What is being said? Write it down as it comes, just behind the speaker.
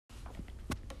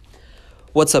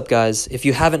What's up, guys? If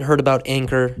you haven't heard about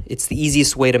Anchor, it's the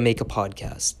easiest way to make a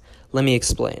podcast. Let me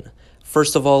explain.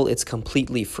 First of all, it's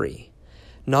completely free.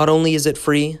 Not only is it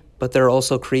free, but there are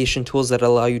also creation tools that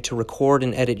allow you to record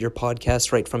and edit your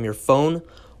podcast right from your phone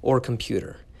or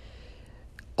computer.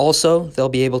 Also, they'll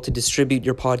be able to distribute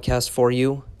your podcast for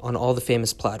you on all the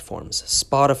famous platforms,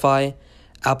 Spotify,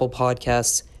 Apple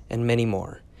Podcasts, and many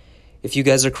more. If you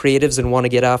guys are creatives and want to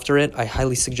get after it, I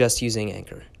highly suggest using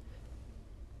Anchor.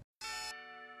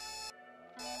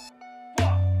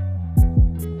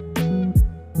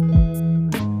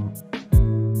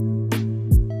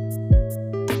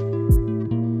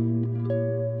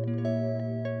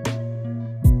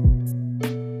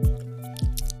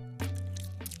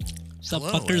 Hello,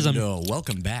 fuckers? and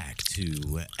welcome back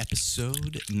to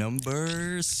episode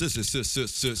number 6.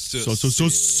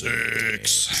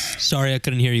 Sorry, I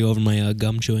couldn't hear you over my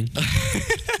gum chewing.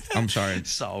 I'm sorry.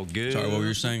 It's all good. Sorry, what were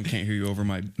you saying? Can't hear you over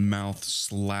my mouth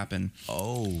slapping.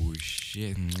 Oh,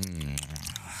 shit.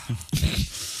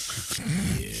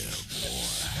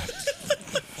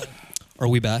 Are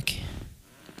we back?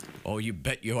 Oh, you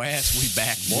bet your ass we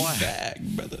back, boy. Back,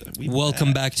 brother.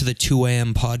 Welcome back to the 2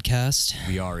 a.m. podcast.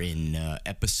 We are in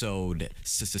episode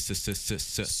 6.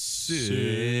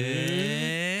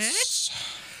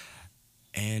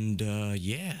 And,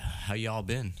 yeah, how y'all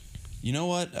been? You know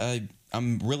what?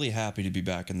 I'm really happy to be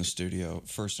back in the studio,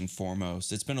 first and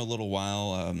foremost. It's been a little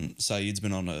while. Saeed's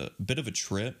been on a bit of a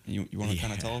trip. You want to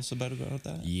kind of tell us about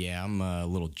that? Yeah, I'm a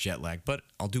little jet lagged, but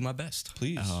I'll do my best.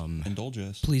 Please, indulge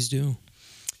us. Please do.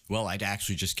 Well, I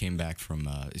actually just came back from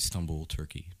Istanbul,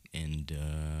 Turkey, and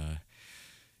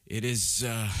it is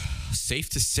safe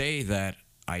to say that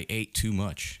I ate too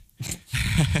much.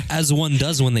 As one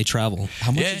does when they travel.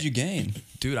 How much did you gain?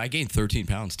 Dude, I gained 13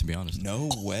 pounds, to be honest. No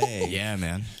way. Yeah,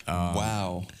 man.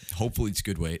 Wow. Hopefully it's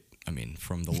good weight. I mean,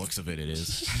 from the looks of it, it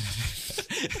is.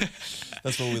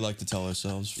 That's what we like to tell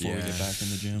ourselves before we get back in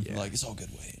the gym. Yeah. Like, it's all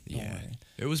good weight. Don't Yeah. worry.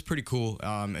 It was pretty cool.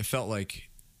 It felt like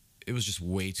it was just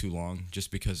way too long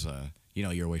just because,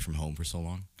 you're away from home for so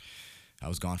long. I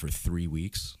was gone for 3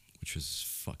 weeks, which was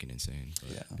fucking insane.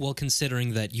 But Yeah. Well,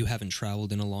 considering that you haven't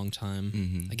traveled in a long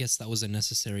time, I guess that was a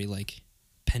necessary,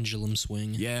 pendulum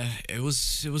swing. Yeah, it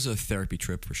was a therapy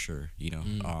trip for sure, you know.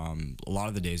 A lot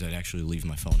of the days I'd actually leave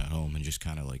my phone at home and just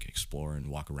kind of explore and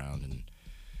walk around and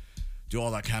do all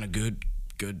that kind of good,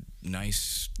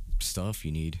 nice stuff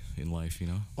you need in life, you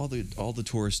know. All the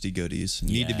touristy goodies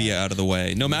need to be out of the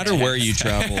way. No matter where you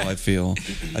travel, I feel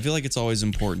like it's always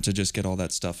important to just get all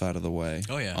that stuff out of the way.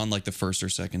 Oh, yeah. On the first or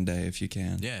second day if you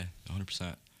can. Yeah,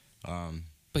 100%.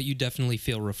 But you definitely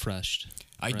feel refreshed.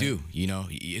 I do, you know.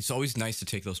 It's always nice to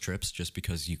take those trips just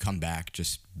because you come back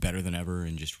just better than ever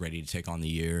and just ready to take on the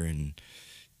year and,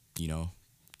 you know,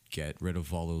 get rid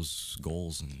of all those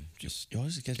goals and just You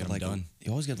always get them done.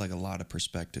 You always get a lot of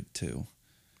perspective too.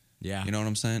 Yeah. You know what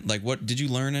I'm saying? Like, what did you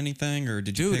learn anything, or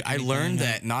did you? Dude, pick I anything learned up?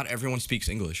 that not everyone speaks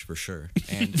English for sure.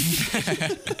 And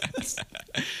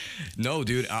no,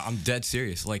 dude, I'm dead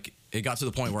serious. Like, it got to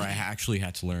the point where I actually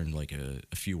had to learn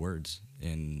a few words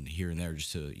and here and there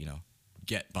just to, you know,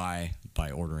 get by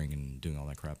ordering and doing all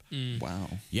that crap. Wow.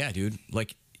 Yeah, dude.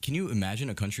 Like, can you imagine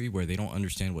a country where they don't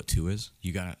understand what two is?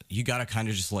 You gotta kind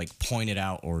of just point it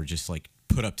out or just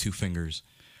put up two fingers,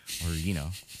 or you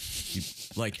know,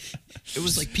 it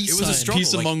was peace It was a sign. struggle.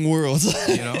 Peace among worlds.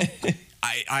 You know,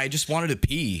 I just wanted to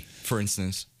pee, for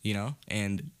instance, you know,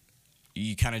 and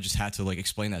you kind of just had to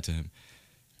explain that to him.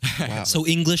 Wow. So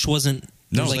English wasn't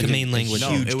No, a main language.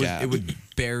 No, huge it gap. would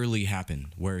barely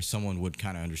happen where someone would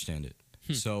kind of understand it.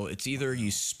 So it's either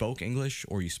you spoke English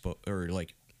or you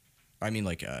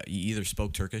either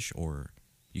spoke Turkish or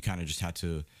you kind of just had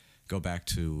to go back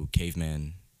to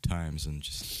caveman times and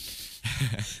just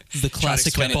The classic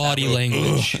explain it body that way.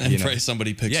 language. And you know. pray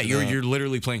somebody picks yeah, it you're up. you're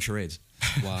literally playing charades.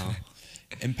 Wow.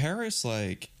 In Paris,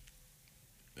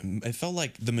 it felt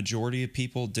like the majority of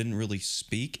people didn't really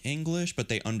speak English, but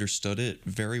they understood it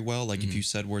very well. Like, if you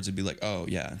said words, it'd be like, oh,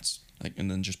 yeah, it's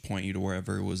and then just point you to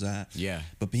wherever it was at. Yeah.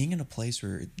 But being in a place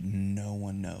where no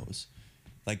one knows,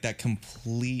 that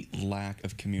complete lack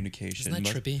of communication. Isn't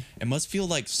that trippy? It must feel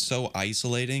so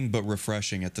isolating, but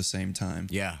refreshing at the same time.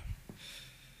 Yeah.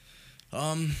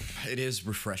 It is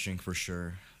refreshing for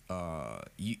sure.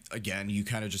 You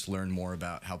kind of just learn more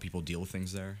about how people deal with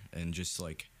things there and just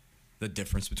the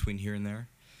difference between here and there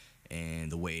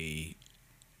and the way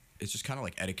it's just kind of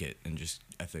etiquette and just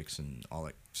ethics and all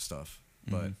that stuff.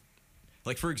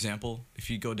 But for example, if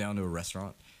you go down to a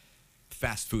restaurant,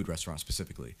 fast food restaurant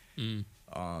specifically,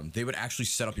 they would actually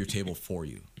set up your table for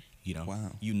you. You know,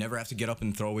 Wow. You never have to get up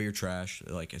and throw away your trash.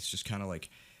 It's just kind of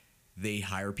they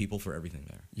hire people for everything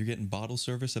there. You're getting bottle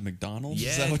service at McDonald's? Yeah,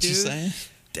 Is that what you're dude. saying?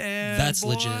 Damn, That's boy.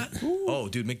 legit. Oh,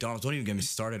 dude, McDonald's, don't even get me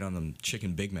started on them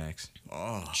chicken Big Macs.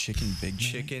 Oh, Chicken Big Mac?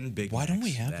 chicken Big Macs. Why don't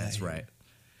we have that That's here? right.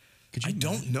 Could I you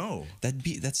don't imagine? know.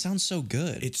 That sounds so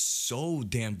good. It's so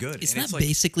damn good. Isn't And that it's like,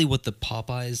 basically what the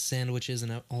Popeyes sandwich is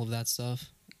and all of that stuff?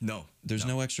 no. There's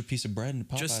no extra piece of bread in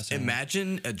Popeye Just sandwich.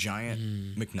 imagine a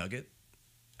giant McNugget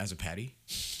as a patty,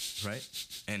 right?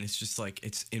 And it's just like,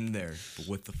 it's in there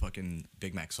with the fucking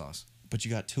Big Mac sauce. But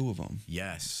you got two of them.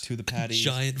 Yes. Two of the patties.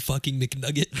 Giant fucking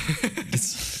McNugget.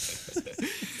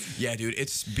 Yeah, dude,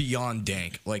 it's beyond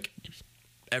dank. Like,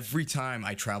 every time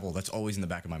I travel, that's always in the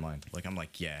back of my mind. Like, I'm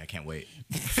like, yeah, I can't wait.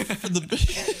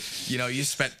 You know, you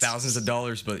spent thousands of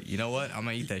dollars, but you know what? I'm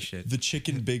gonna eat that shit. The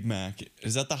chicken Big Mac.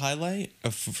 Is that the highlight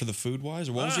for the food wise?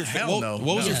 Or what was your hell no.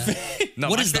 What was No. your favorite? No,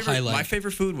 What my is the favorite- highlight? My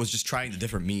favorite food was just trying the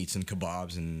different meats and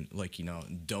kebabs and, like, you know,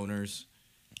 donors.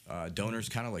 Donors,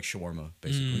 kind of like shawarma,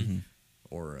 basically.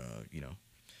 Or, you know,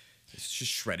 it's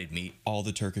just shredded meat. All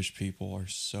the Turkish people are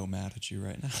so mad at you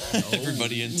right now.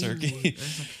 Everybody in Turkey.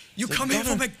 You come here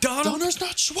from McDonald's? Donor's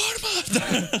not shawarma.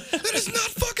 That is not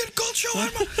fucking called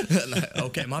shawarma.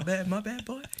 Okay, my bad,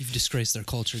 boy. You've disgraced their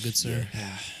culture, good sir.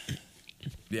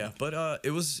 Yeah, but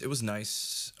it was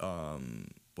nice.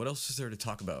 What else is there to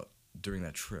talk about during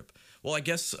that trip? Well, I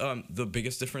guess the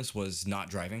biggest difference was not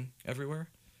driving everywhere.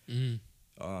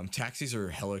 Taxis are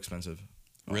hella expensive.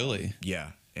 Really?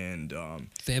 Yeah, and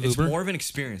They have it's Uber? more of an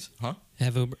experience, huh?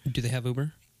 Have Uber? Do they have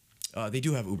Uber? They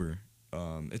do have Uber.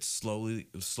 It's slowly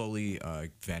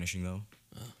vanishing though.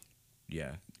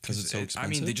 Yeah, 'Cause it's so I mean, they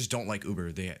expensive? just don't like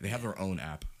Uber. They have their own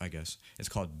app, I guess. It's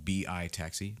called BI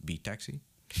Taxi, Beat Taxi,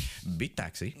 Beat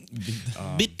Taxi.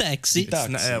 Bit taxi. It's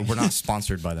not, we're not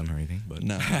sponsored by them or anything, but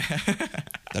No.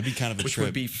 That'd be kind of a which trip.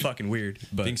 would be fucking weird.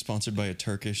 But Being sponsored by a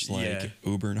Turkish Yeah.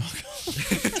 Uber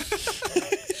knockoff.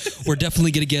 We're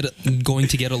definitely going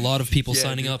to get a lot of people Yeah,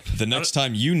 signing dude. up. The next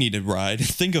time you need a ride,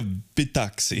 think of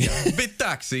Bitaxi. Bit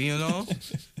Taxi, you know.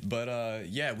 But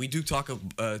yeah, we do talk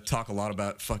a lot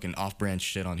about fucking off-brand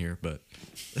shit on here, but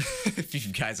if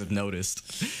you guys have noticed.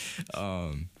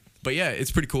 But yeah,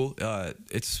 it's pretty cool.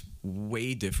 It's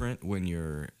way different when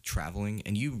you're traveling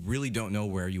and you really don't know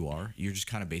where you are. You're just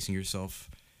kind of basing yourself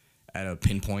at a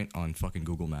pinpoint on fucking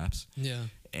Google Maps. Yeah.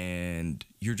 And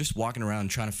you're just walking around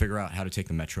trying to figure out how to take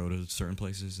the metro to certain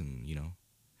places, and you know,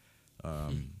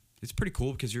 it's pretty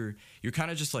cool because you're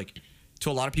kind of just like, to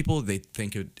a lot of people they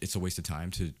think it's a waste of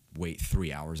time to wait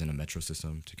 3 hours in a metro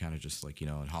system to kind of just like, you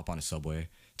know, and hop on a subway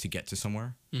to get to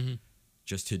somewhere,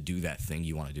 just to do that thing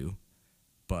you want to do.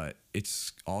 But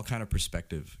it's all kind of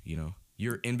perspective, you know.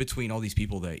 You're in between all these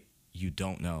people that you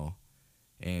don't know,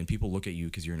 and people look at you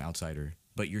because you're an outsider,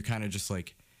 but you're kind of just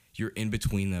like, you're in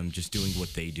between them, just doing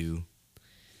what they do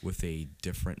with a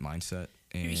different mindset.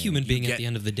 And You're a human you being get- at the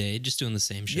end of the day, just doing the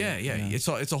same shit. Yeah. It's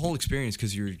a whole experience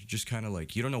because you're just kind of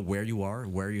like, you don't know where you are,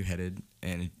 where you're headed,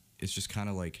 and it's just kind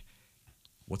of like,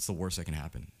 what's the worst that can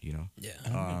happen, you know? Yeah.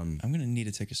 I'm going to need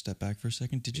to take a step back for a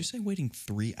second. Did you say waiting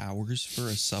 3 hours for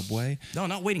a subway? No,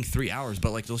 not waiting 3 hours,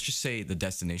 but like, let's just say the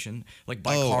destination. Like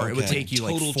by Oh, car, it would okay. take you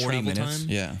like Total 40 travel minutes. time?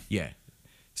 Yeah. Yeah.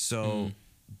 So,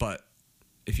 but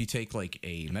if you take like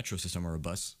a metro system or a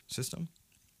bus system,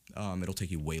 it'll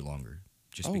take you way longer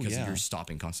just Oh, because yeah. you're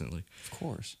stopping constantly. Of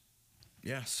course.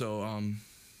 Yeah. So,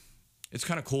 it's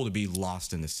kind of cool to be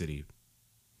lost in the city.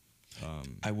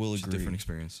 I will It's a agree. different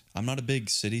experience. I'm not a big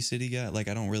city guy. Like,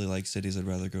 I don't really like cities. I'd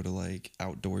rather go to like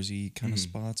outdoorsy kind of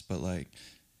spots. But like,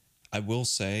 I will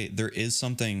say there is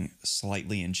something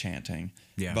slightly enchanting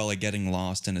Yeah. about like getting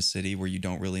lost in a city where you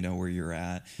don't really know where you're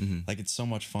at. Like, it's so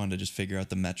much fun to just figure out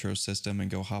the metro system and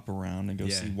go hop around and go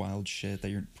Yeah. see wild shit that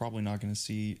you're probably not going to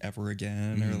see ever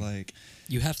again. Or like,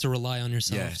 You have to rely on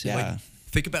yourself. Yeah. too. Yeah. Like,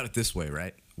 think about it this way,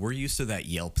 right? We're used to that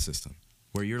Yelp system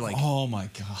where you're like, oh my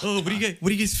god. oh, what do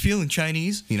you guys feeling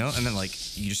Chinese? You know, and then like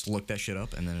you just look that shit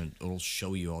up, and then it'll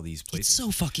show you all these places. It's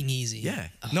so fucking easy. Yeah.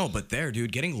 No, but there,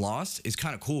 dude, getting lost is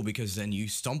kind of cool because then you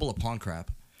stumble upon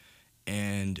crap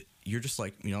and you're just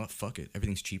like, you know what, fuck it.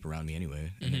 Everything's cheap around me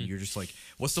anyway. And then you're just like,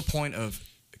 what's the point of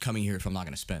coming here if I'm not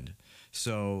going to spend?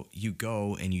 So you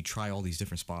go and you try all these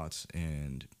different spots,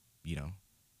 and, you know,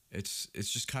 it's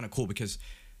just kind of cool because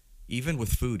even with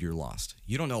food, you're lost.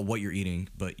 You don't know what you're eating,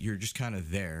 but you're just kind of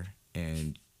there,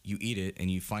 and you eat it and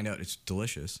you find out it's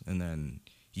delicious, and then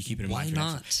you keep it in Why mind. for next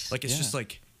time. not? Like, it's Yeah. just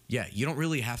like, yeah, you don't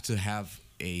really have to have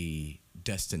a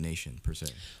destination per se.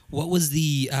 What was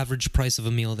the average price of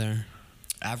a meal there?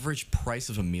 Average price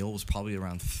of a meal was probably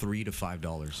around $3 to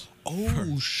 $5.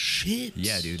 Oh shit!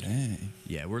 Yeah, dude. Dang.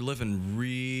 Yeah, we're living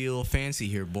real fancy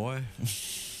here, boy.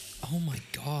 Oh my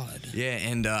god. Yeah,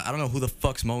 and I don't know who the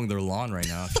fuck's mowing their lawn right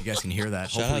now. If you guys can hear that,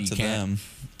 Shout hopefully out you to can. them.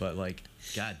 But like,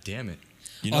 god damn it.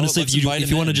 You know Honestly, what? if Let's you invite if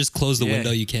you him want to in. just close the Yeah.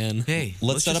 window, you can. Hey,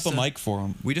 let's set just, up a mic for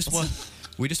him. We just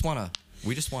wanna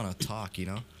talk, you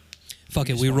know. Fuck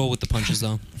it, just we want- roll with the punches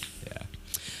though. Yeah.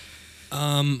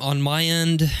 On my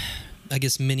end, I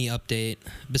guess mini update.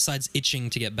 Besides itching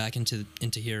to get back into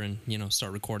here and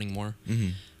start recording more,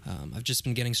 I've just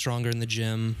been getting stronger in the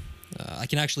gym. I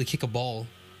can actually kick a ball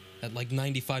at like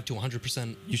 95 to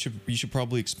 100%. You should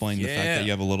probably explain the fact Yeah. that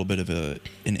you have a little bit of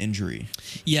an injury.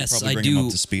 Yes, Probably I bring him do.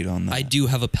 up to speed on that. I do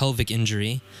have a pelvic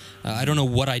injury. I don't know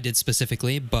what I did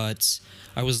specifically, but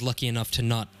I was lucky enough to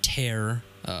not tear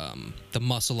the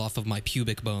muscle off of my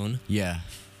pubic bone. Yeah.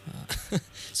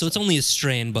 So it's only a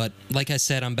strain, but like I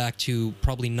said, I'm back to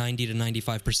probably 90 to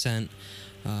 95%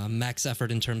 max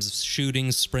effort in terms of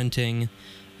shooting, sprinting.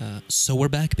 So we're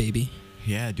back, baby.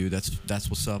 Yeah, dude, that's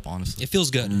what's up. Honestly, It feels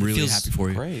good. I'm It really feels- happy for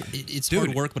you. Great. It's Dude.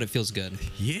 hard work, but it feels good.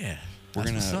 Yeah, We're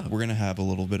that's what's gonna up. we're gonna have a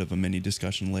little bit of a mini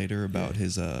discussion later about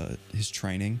his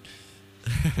training.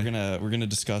 we're gonna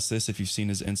discuss this. If you've seen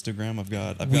his Instagram, I've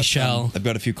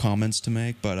got a few comments to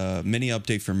make, but mini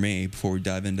update for me before we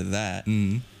dive into that.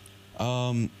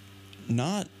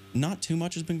 Not too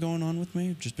much has been going on with me.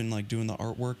 I've just been like doing the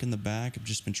artwork in the back. I've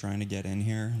just been trying to get in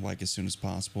here like as soon as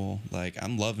possible. Like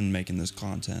I'm loving making this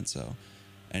content, so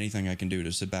anything I can do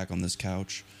to sit back on this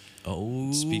couch,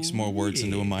 speak some more words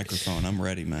into a microphone, I'm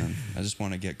ready, man. I just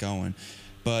want to get going.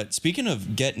 But speaking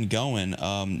of getting going,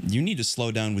 you need to slow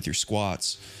down with your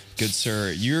squats, good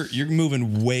sir. You're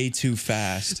moving way too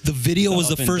fast. The video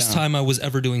was Up the and first down. time I was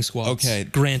ever doing squats. Okay.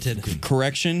 Granted.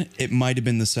 Correction, it might have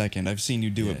been the second. I've seen you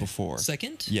do it before.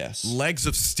 Second? Yes. Legs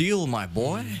of steel, my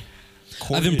boy.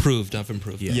 I've improved.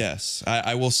 Yeah. Yes,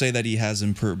 I will say that he has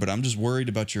improved, but I'm just worried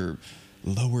about your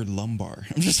lower lumbar.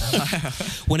 I'm just.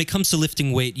 When it comes to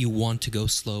lifting weight, you want to go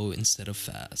slow instead of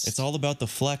fast. It's all about the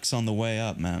flex on the way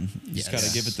up, man. You just got to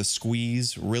Yes. give it the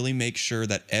squeeze. Really make sure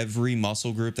that every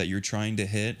muscle group that you're trying to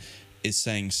hit is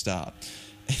saying stop.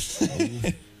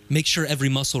 Make sure every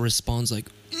muscle responds like,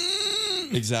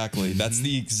 Exactly. That's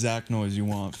the exact noise you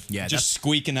want. Yeah, just that's-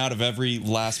 squeaking out of every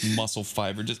last muscle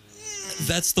fiber. Just.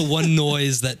 that's the one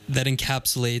noise that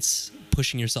encapsulates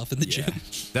pushing yourself in the Yeah, gym.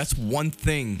 that's one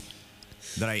thing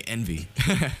that I envy.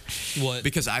 What?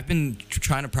 Because I've been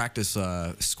trying to practice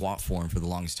squat form for the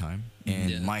longest time, and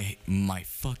Yeah. my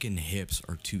fucking hips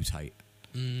are too tight.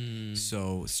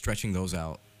 So stretching those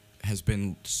out has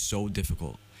been so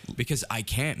difficult because I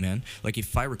can't, man. Like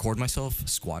if I record myself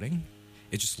squatting,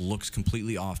 it just looks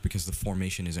completely off because the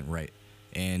formation isn't right,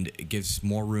 and it gives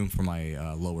more room for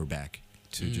my lower back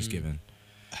to just give in.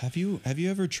 Have you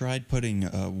ever tried putting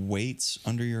weights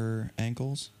under your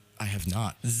ankles? I have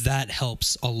not. That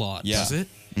helps a lot. Yeah. Does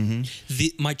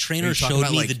it? My Are trainer you talking showed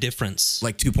about, me like- the difference.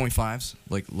 Like 2.5s,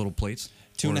 like little plates.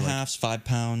 2.5s, 5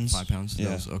 pounds. 5 pounds? Yeah.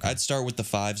 Those, okay. I'd start with the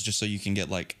 5s just so you can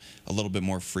get like a little bit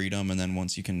more freedom, and then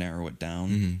once you can narrow it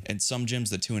down. And some gyms,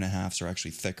 the 2.5s are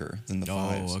actually thicker than the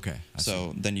 5s. Oh, okay. I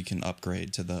So then you can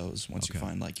upgrade to those once you Okay.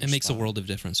 find like your It makes a spot. world of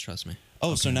difference, trust me.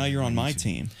 Oh, so now you're on my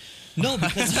team. No,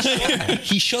 because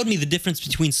he showed me the difference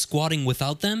between squatting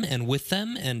without them and with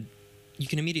them, and you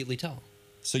can immediately tell.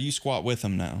 So you squat with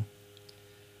them now.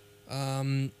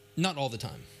 Not all the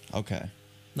time. Okay.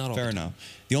 Not all Fair the time.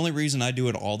 enough. The only reason I do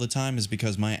it all the time is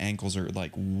because my ankles are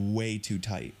like way too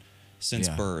tight since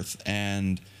Yeah. birth,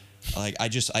 and like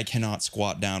I cannot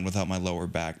squat down without my lower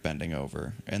back bending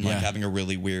over and like Yeah. having a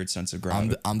really weird sense of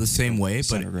gravity. I'm the same way,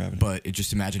 Center of gravity. but it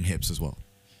just imagine hips as well.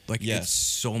 Like Yes. it's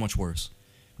so much worse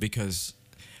because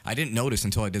I didn't notice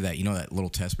until I did that. You know that little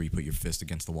test where you put your fist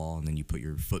against the wall and then you put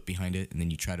your foot behind it and then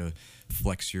you try to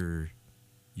flex your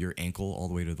ankle all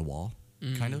the way to the wall,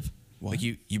 kind of. What? Like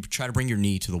you try to bring your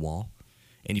knee to the wall,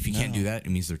 and if you can't No. do that, it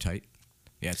means they're tight.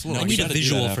 Yeah, it's a little. I need a gotta do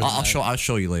visual that for after- that. I'll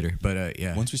show you later, but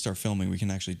yeah. Once we start filming, we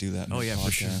can actually do that. in Oh the yeah, for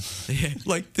sure. podcast. Yeah,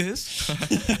 like this.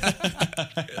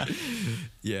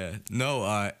 Yeah. No,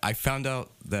 I found out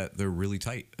that they're really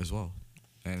tight as well,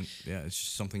 and yeah, it's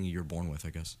just something you're born with, I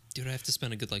guess. Dude, I have to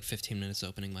spend a good like 15 minutes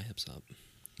opening my hips up.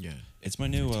 Yeah. It's my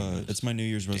new New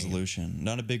Year's resolution.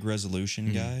 Not a big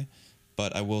resolution guy,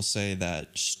 but I will say that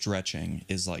stretching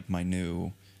is like my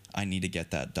new. I need to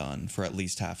get that done for at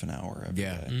least half an hour every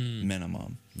Yeah. day,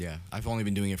 minimum. Yeah. I've only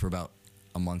been doing it for about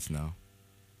a month now,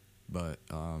 but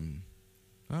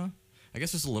I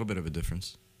guess it's a little bit of a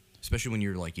difference, especially when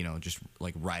you're like just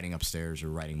like riding upstairs or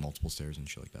riding multiple stairs and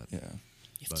shit like that. Yeah.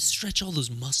 You have to stretch all those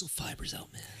muscle fibers out,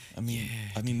 man.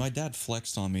 I mean, my dad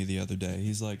flexed on me the other day.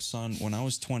 He's like, son, when I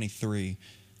was 23,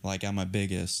 like at my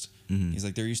biggest, he's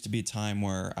like, there used to be a time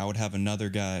where I would have another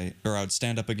guy, or I would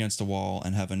stand up against a wall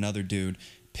and have another dude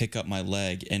pick up my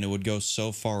leg, and it would go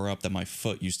so far up that my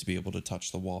foot used to be able to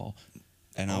touch the wall.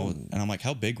 And I'm like,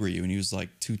 how big were you? And he was like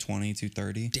 220,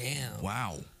 230. Damn.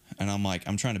 Wow. And I'm like,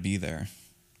 I'm trying to be there.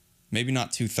 Maybe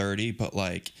not 230, but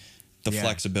like the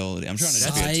flexibility. I'm trying to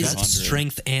Size, get 200.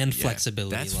 strength, and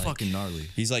flexibility. That's like, fucking gnarly.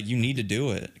 He's like, you need to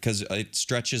do it because it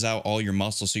stretches out all your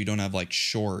muscles so you don't have like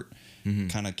short,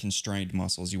 kind of constrained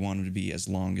muscles. You want them to be as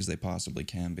long as they possibly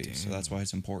can be. So that's why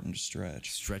it's important to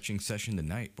stretch. Stretching session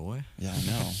tonight, boy. Yeah, I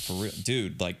know. For real.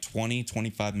 Dude, like 20,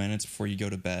 25 minutes before you go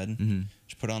to bed,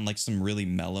 just put on like some really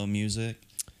mellow music.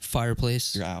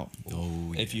 Fireplace. You're out.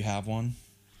 Oh, If you have one.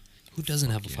 Who doesn't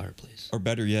have a fireplace? Or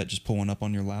better yet, just pull one up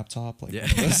on your laptop. Like Yeah.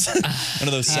 one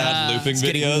of those sad looping It's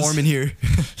videos. getting warm in here.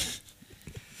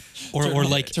 Or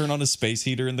like turn on a space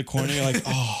heater in the corner. You're like,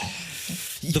 oh.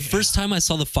 the first time I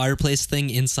saw the fireplace thing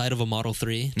inside of a Model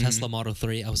 3, Tesla Model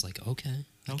 3, I was like, okay,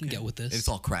 I can get with this. It's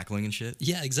all crackling and shit.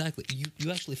 Yeah, exactly. You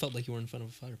actually felt like you were in front of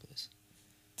a fireplace.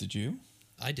 Did you?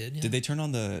 I did. Yeah. Did they turn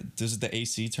on does the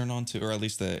AC turn on to, or at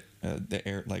least the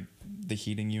air, like the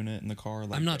heating unit in the car?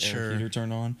 Like I'm not the air sure. heater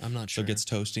turn on? I'm not So sure. it gets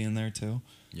toasty in there too?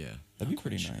 Yeah. That'd be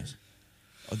pretty nice.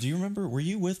 Oh, do you remember, were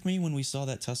you with me when we saw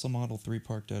that Tesla Model 3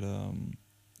 parked at,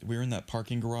 we were in that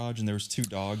parking garage and there was 2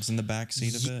 dogs in the back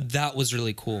seat of it? That was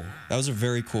really cool. That was a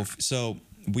very cool. So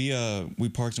we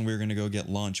parked and we were gonna go get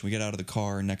lunch. We get out of the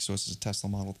car and next to us is a Tesla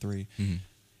Model 3,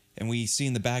 and we see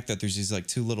in the back that there's these like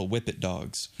 2 little whippet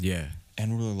dogs. Yeah.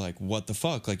 And we were like, what the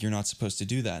fuck? Like, you're not supposed to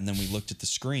do that. And then we looked at the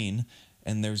screen,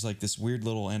 and there's like this weird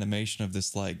little animation of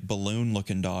this like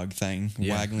balloon-looking dog thing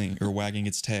wagging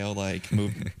its tail, like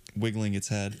wiggling its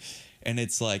head. And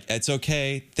it's like, it's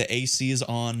okay. The AC is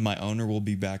on. My owner will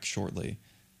be back shortly.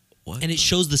 What? And it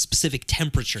shows the specific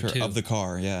temperature too. Of the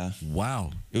car, yeah.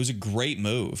 Wow. It was a great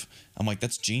move. I'm like,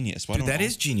 that's genius. Why Dude, that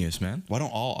is genius, man. Why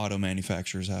don't all auto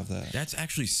manufacturers have that? That's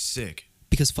actually sick.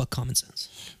 Because fuck common sense.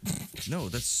 No,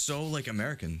 that's so like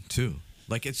American too.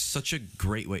 Like it's such a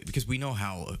great way because we know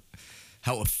how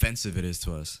offensive it is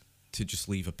to us to just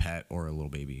leave a pet or a little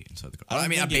baby inside the car. I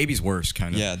mean, a baby's worse,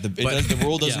 kind of. Yeah, the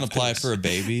rule doesn't apply for a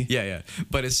baby. Yeah.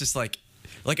 But it's just like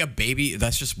a baby.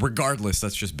 That's just regardless.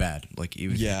 That's just bad. Like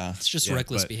even It's just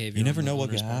reckless behavior. You never on the know what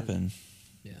could owner's part. happen.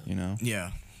 Yeah. You know?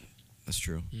 Yeah, that's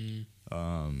true.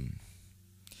 I'm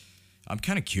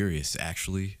kind of curious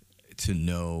actually to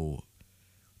know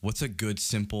what's a good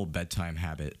simple bedtime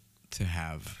habit to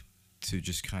have to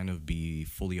just kind of be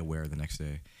fully aware the next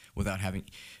day without having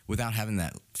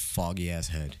that foggy ass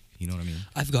head. You know what I mean?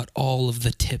 I've got all of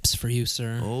the tips for you,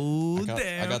 sir. Oh,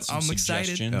 I got some I'm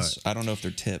excited. suggestions. I don't know if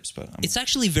they're tips, but It's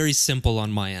actually very simple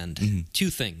on my end. 2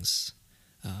 things.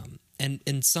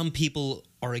 And some people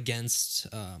are against.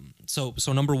 So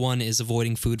number 1 is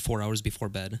avoiding food 4 hours before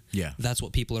bed. Yeah. That's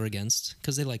what people are against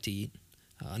because they like to eat,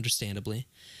 understandably.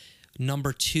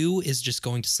 Number 2 is just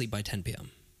going to sleep by 10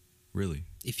 p.m. Really?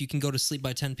 If you can go to sleep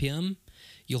by 10 p.m.,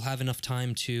 you'll have enough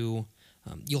time to.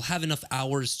 You'll have enough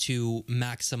hours to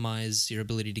maximize your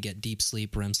ability to get deep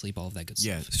sleep, REM sleep, all of that good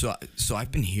stuff. Yeah. So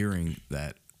I've been hearing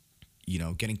that,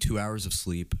 getting 2 hours of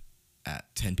sleep at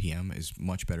 10 p.m. is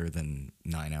much better than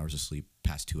 9 hours of sleep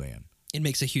past 2 a.m. It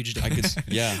makes a huge difference.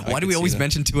 Why do we always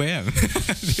mention 2 a.m.?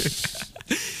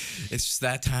 It's just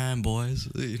that time, boys.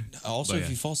 Also, But if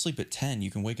you fall asleep at 10, you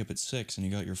can wake up at 6 and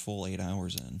you got your full 8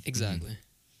 hours in. Exactly.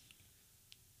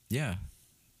 Yeah,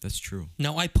 that's true.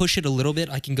 Now I push it a little bit.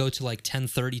 I can go to like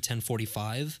 10:30,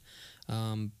 10:45,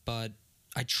 but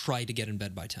I try to get in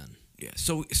bed by 10. Yeah.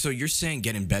 So you're saying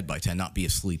get in bed by 10, not be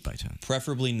asleep by 10.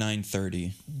 Preferably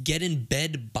 9:30. Get in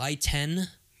bed by 10.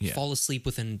 Yeah. Fall asleep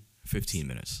within 15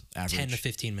 minutes. Average. 10 to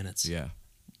 15 minutes. Yeah.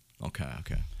 Okay.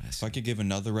 If I could give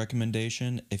another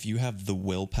recommendation, if you have the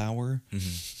willpower,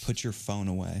 put your phone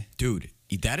away. Dude,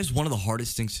 that is one of the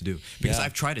hardest things to do because Yeah.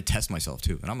 I've tried to test myself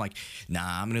too. And I'm like,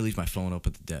 nah, I'm going to leave my phone up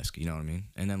at the desk. You know what I mean?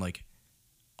 And then like,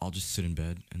 I'll just sit in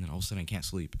bed and then all of a sudden I can't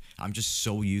sleep. I'm just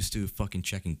so used to fucking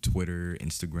checking Twitter,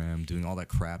 Instagram, doing all that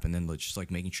crap. And then just like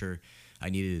making sure I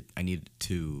needed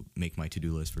to make my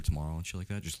to-do list for tomorrow and shit like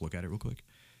that. Just look at it real quick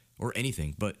or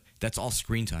anything. But that's all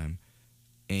screen time.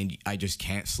 And I just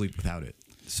can't sleep without it.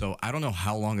 So I don't know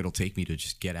how long it'll take me to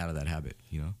just get out of that habit,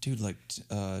 Dude, like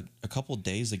a couple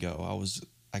days ago,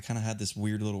 I kind of had this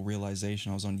weird little realization.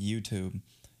 I was on YouTube.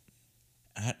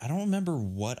 I don't remember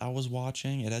what I was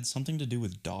watching. It had something to do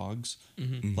with dogs.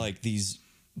 Like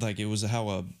it was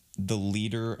how the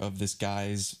leader of this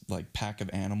guy's like pack of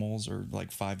animals or like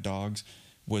 5 dogs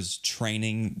was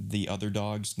training the other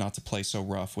dogs not to play so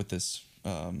rough with this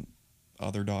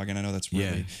other dog, and I know that's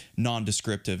really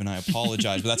non-descriptive, and I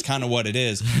apologize, but that's kind of what it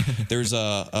is. There's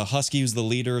a husky who's the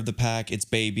leader of the pack, its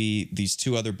baby, these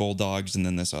 2 other bulldogs, and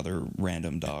then this other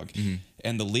random dog.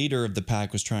 and the leader of the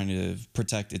pack was trying to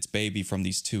protect its baby from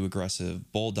these two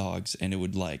aggressive bulldogs, and it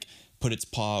would like put its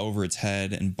paw over its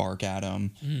head and bark at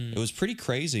them. It was pretty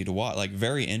crazy to watch, like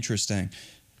very interesting.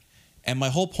 And my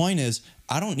whole point is,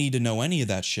 I don't need to know any of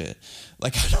that shit.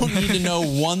 Like, I don't need to know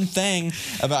one thing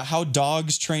about how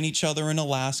dogs train each other in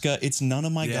Alaska. It's none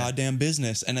of my goddamn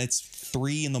business. And it's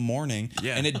 3 a.m.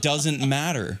 and it doesn't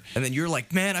matter. And then you're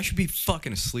like, man, I should be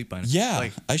fucking asleep by now. Yeah,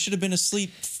 Like, I should have been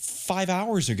asleep 5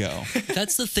 hours ago.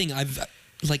 That's the thing.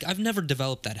 I've never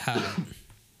developed that habit.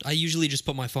 I usually just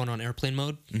put my phone on airplane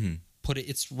mode.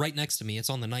 It's right next to me. It's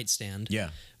on the nightstand.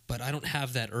 yeah. But I don't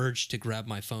have that urge to grab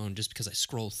my phone just because I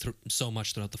scroll through so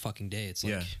much throughout the fucking day. It's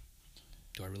like,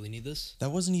 do I really need this?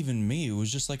 That wasn't even me. It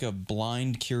was just like a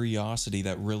blind curiosity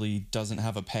that really doesn't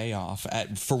have a payoff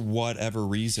for whatever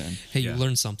reason. Hey, you Yeah.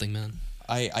 learned something, man.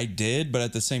 I did, but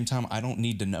at the same time, I don't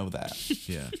need to know that.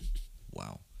 Yeah.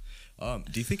 Wow.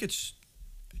 Do you think it's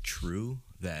true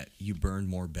that you burn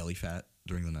more belly fat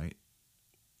during the night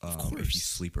if you course.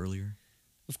 sleep earlier?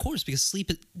 Of course, because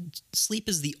sleep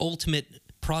is the ultimate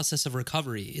process of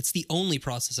recovery. It's the only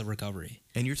process of recovery.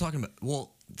 And you're talking about,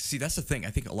 well, see, that's the thing.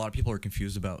 I think a lot of people are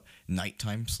confused about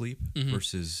nighttime sleep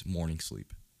versus morning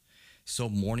sleep. So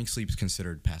morning sleep is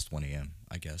considered past 1 a.m.,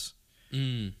 I guess.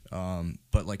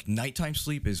 But like nighttime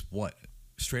sleep is what?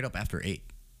 Straight up after 8.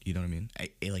 You know what I mean?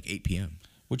 Like 8 p.m.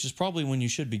 Which is probably when you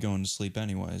should be going to sleep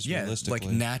anyways, Yeah, realistically. like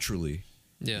naturally.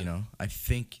 Yeah. You know, I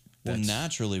think well, that's,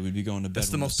 naturally, we'd be going to bed that's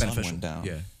the when most the sun beneficial. went down.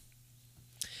 Yeah.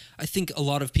 I think a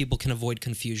lot of people can avoid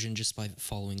confusion just by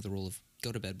following the rule of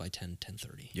go to bed by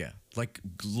 10:30. Yeah. Like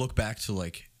look back to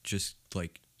like just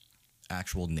like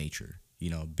actual nature, you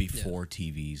know, before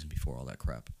TVs and before all that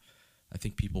crap. I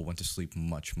think people went to sleep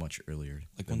much, much earlier.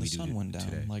 Like than when the we do sun went down,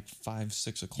 today. like 5,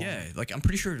 6 o'clock. Yeah, like I'm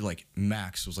pretty sure like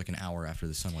max was like an hour after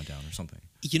the sun went down or something.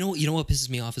 You know what pisses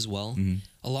me off as well?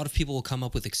 A lot of people will come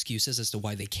up with excuses as to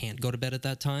why they can't go to bed at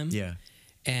that time. Yeah.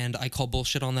 And I call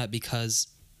bullshit on that because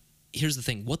here's the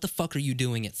thing. What the fuck are you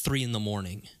doing at 3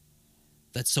 a.m?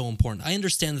 That's so important. I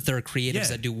understand that there are creatives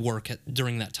that do work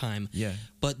during that time. Yeah.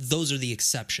 But those are the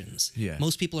exceptions. Yeah.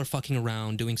 Most people are fucking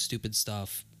around doing stupid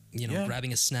stuff, you know, Yeah.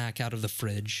 grabbing a snack out of the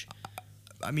fridge.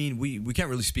 I mean, we can't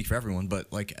really speak for everyone,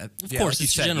 but like, of course, like you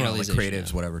it's said, you know, like generalization, creatives,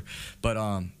 yeah. whatever. But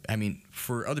I mean,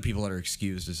 for other people that are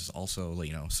excused, this is also like,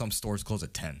 you know, some stores close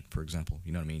at 10, for example.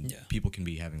 You know what I mean? Yeah. People can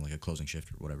be having like a closing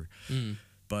shift or whatever.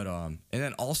 But and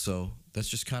then also that's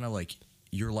just kind of like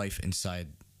your life inside,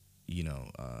 you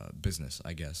know, business,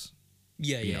 I guess.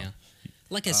 Yeah, You yeah. know.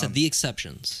 Like I said, the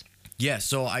exceptions. Yeah.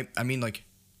 So I mean, like,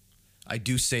 I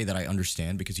do say that I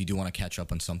understand because you do want to catch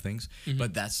up on some things,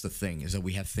 but that's the thing is that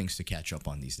we have things to catch up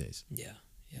on these days. Yeah,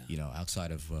 yeah. You know,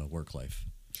 outside of work life.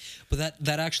 But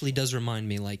that actually does remind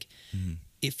me, like,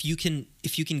 if you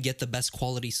can get the best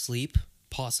quality sleep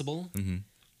possible,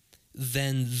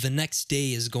 then the next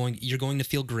day you're going to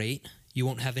feel great. You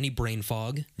won't have any brain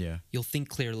fog. Yeah. You'll think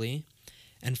clearly,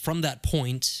 and from that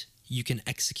point, you can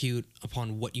execute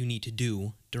upon what you need to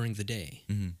do during the day.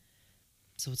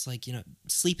 So it's like, you know,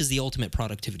 sleep is the ultimate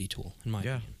productivity tool, in my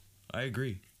opinion. I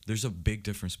agree. There's a big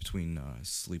difference between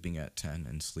sleeping at 10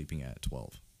 and sleeping at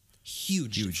 12.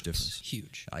 Huge difference.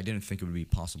 Huge. I didn't think it would be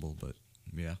possible, but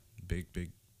yeah, big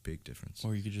difference.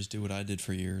 Or you could just do what I did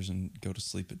for years and go to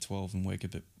sleep at 12 and wake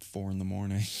up at 4 in the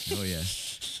morning. Oh yeah.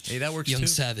 Hey, that works Young too.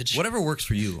 savage. Whatever works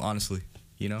for you, honestly.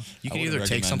 You know, you I can wouldn't either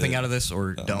take recommend something it. out of this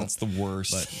or don't. That's the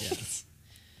worst.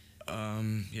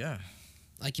 But yeah.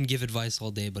 I can give advice all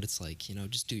day, but it's like, you know,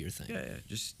 just do your thing. Yeah.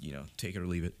 Just, you know, take it or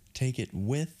leave it. Take it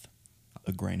with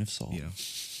a grain of salt. You know,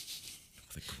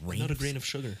 with a grain. Not a grain of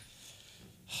sugar.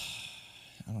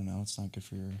 I don't know. It's not good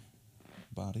for your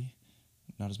body.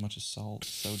 Not as much as salt,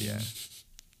 sodium. Yeah.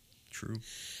 True.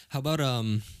 How about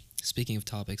speaking of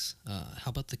topics,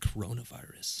 how about the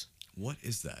coronavirus? What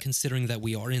is that? Considering that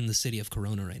we are in the city of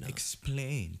Corona right now.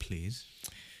 Explain, please.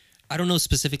 I don't know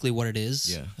specifically what it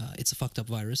is. Yeah. It's a fucked up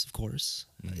virus, of course.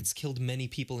 It's killed many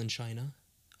people in China.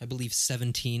 I believe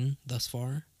 17 thus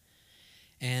far.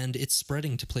 And it's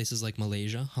spreading to places like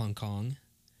Malaysia, Hong Kong,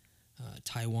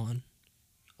 Taiwan,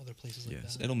 other places like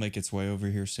that. It'll make its way over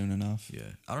here soon enough. Yeah.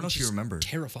 I don't know Which if you is remember.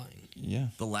 Terrifying. Yeah.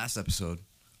 The last episode,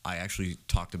 I actually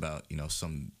talked about, you know,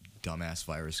 some dumbass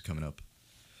virus coming up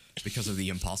because of the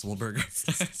Impossible Burger.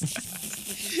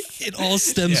 It all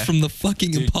stems Yeah. from the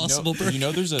fucking Dude, Impossible Burger. You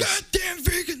know there's a Goddamn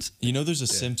vegans! you know there's a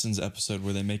Simpsons episode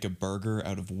where they make a burger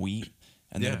out of wheat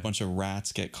and then a Yeah. bunch of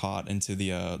rats get caught into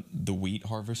the wheat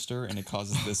harvester and it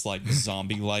causes this like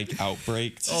zombie like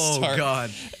outbreak to Oh, start.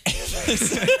 God.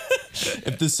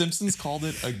 If the Simpsons called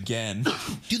it again,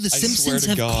 Dude, The I swear Simpsons to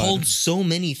have God. called so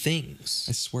many things.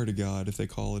 I swear to God, if they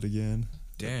call it again.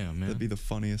 Damn, man. That'd be the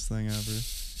funniest thing ever.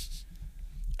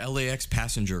 LAX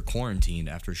passenger quarantined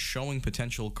after showing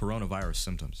potential coronavirus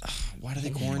symptoms. Why do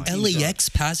they quarantine? LAX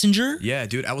passenger? Yeah,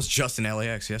 dude, I was just in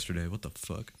LAX yesterday. What the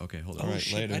fuck? Okay, hold on. All right,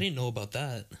 Shit, later. I didn't know about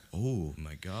that. Oh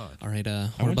my god. All right, we're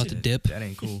went about to- to dip. That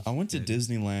ain't cool. I went to Yeah.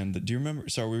 Disneyland. Do you remember?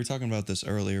 Sorry, we were talking about this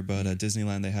earlier, but at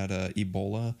Disneyland they had a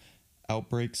Ebola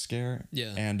outbreak scare.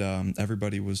 Yeah. And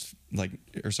everybody was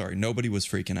nobody was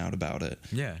freaking out about it.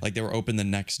 Yeah. Like they were open the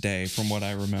next day, from what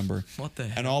I remember. What the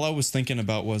hell? And all I was thinking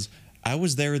about was I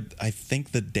was there, I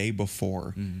think, the day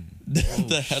before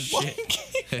the headline.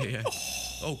 Yeah.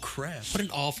 Oh crap. What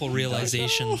an awful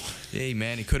realization. Hey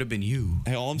man, it could have been you.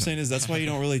 Hey, all I'm saying is that's why you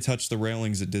don't really touch the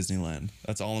railings at Disneyland.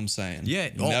 That's all I'm saying. Yeah,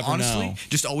 You never honestly, know.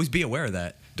 just always be aware of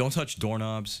that. Don't touch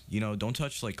doorknobs. Don't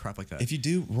touch like crap like that. If you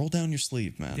do, roll down your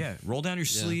sleeve, man. Yeah, roll down your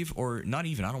sleeve, or not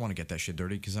even. I don't want to get that shit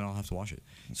dirty because then I'll have to wash it.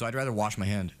 So I'd rather wash my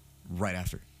hand right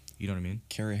after. You know what I mean?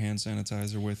 Carry hand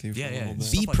sanitizer with you for Yeah, a yeah. little bit.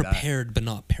 Stuff Be like that. prepared, but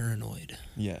not paranoid.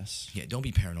 Yes. Yeah, don't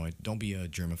be paranoid. Don't be a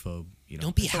germaphobe.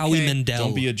 Don't be It's Howie okay. Mandel.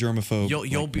 Don't be a germaphobe.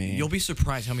 You'll be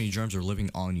surprised how many germs are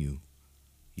living on you.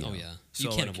 Oh, yeah. You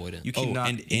can't avoid it. You Oh, cannot,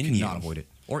 and you in cannot you. avoid it,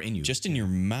 or in you. just in your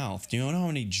mouth. Do you know how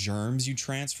many germs you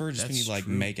transfer just when That's you like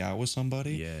true. make out with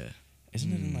somebody? Yeah.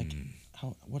 Isn't it in like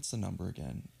what's the number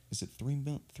again? Is it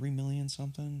 3 million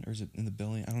something, or is it in the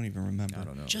billion? I don't even remember. I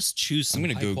don't know. Just choose some I'm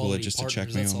gonna Google it high-quality just to check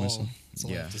partners, me that's on all. myself. That's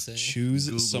all I Yeah. have to say. Choose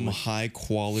Google some it. high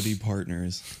quality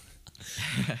partners.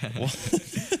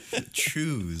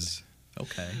 Choose.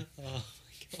 Okay. Oh,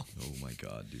 my God. Oh my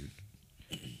god, dude.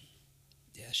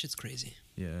 Yeah, shit's crazy.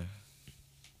 Yeah.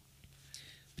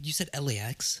 But you said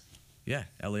LAX? Yeah,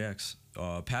 LAX.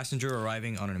 Passenger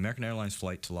arriving on an American Airlines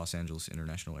flight to Los Angeles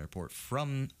International Airport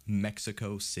from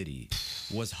Mexico City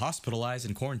was hospitalized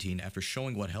and quarantined after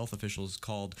showing what health officials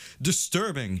called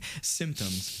disturbing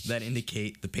symptoms that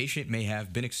indicate the patient may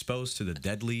have been exposed to the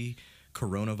deadly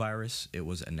coronavirus. It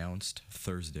was announced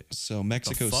Thursday. So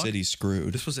Mexico fuck? City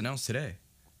screwed. This was announced today.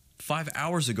 5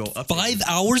 hours ago. Updated. 5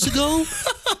 hours ago?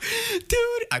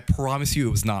 Dude, I promise you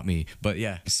it was not me. But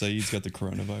yeah, Saeed's got the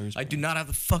coronavirus. I do not have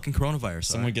the fucking coronavirus.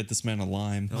 Someone alright? get this man a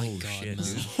lime. Oh God, shit, man.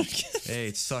 dude. Hey,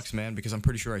 it sucks, man, because I'm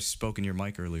pretty sure I spoke in your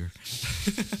mic earlier.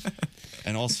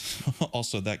 And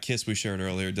also that kiss we shared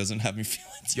earlier doesn't have me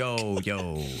feeling.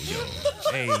 Yo.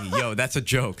 Hey, yo, that's a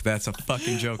joke. That's a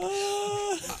fucking joke.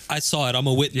 I saw it. I'm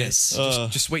a witness.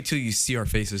 Just wait till you see our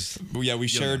faces. Yeah, we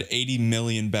shared 80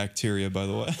 million bacteria, by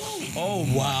the way. Oh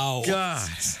Wow. God.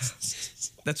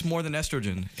 That's more than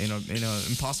estrogen in a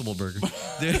Impossible Burger.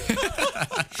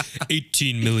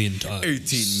 18 million times.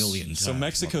 18 million times. So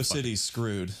Mexico motherfucker. City's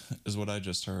screwed, is what I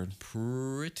just heard.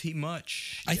 Pretty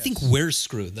much. I think we're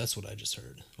screwed. That's what I just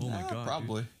heard. Oh my God.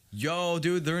 Probably. Dude. Yo,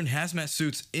 dude, they're in hazmat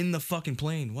suits in the fucking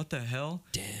plane. What the hell?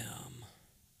 Damn.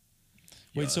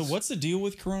 Wait, so Yes. what's the deal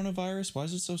with coronavirus? Why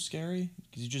is it so scary?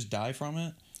 Because you just die from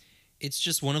it? It's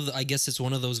just I guess it's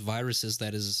one of those viruses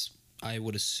that is, I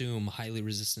would assume, highly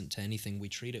resistant to anything we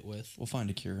treat it with. We'll find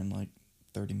a cure in like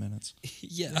 30 minutes.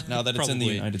 Yeah. Now that it's in the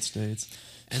probably. United States.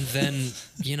 And then,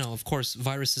 of course,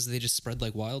 viruses, they just spread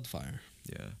like wildfire.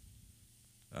 Yeah.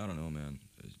 I don't know, man.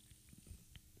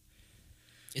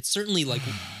 It's certainly like,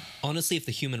 honestly, if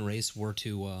the human race were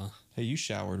to, Hey, you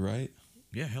showered, right?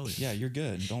 Yeah, hell yeah. Yeah, you're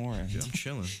good. Don't worry. Yeah, I'm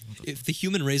chilling. What the if the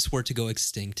human race were to go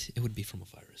extinct, it would be from a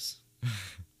virus. I'll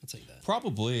tell you that.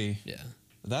 Probably. Yeah.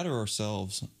 That or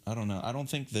ourselves. I don't know. I don't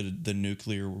think the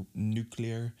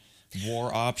nuclear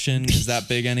war option is that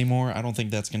big anymore. I don't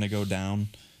think that's going to go down.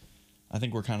 I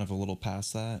think we're kind of a little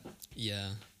past that.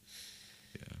 Yeah.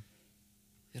 Yeah.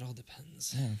 It all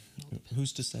depends. Yeah.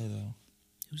 Who's to say, though?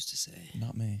 Who's to say?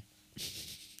 Not me.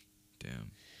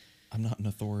 Damn. I'm not an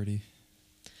authority.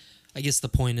 I guess the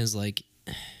point is like,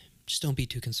 just don't be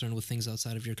too concerned with things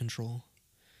outside of your control.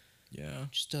 Yeah.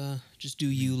 Just do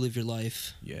you, live your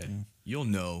life. Yeah. You'll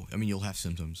know. I mean, you'll have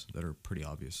symptoms that are pretty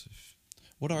obvious.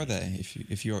 What are they,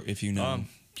 if you know?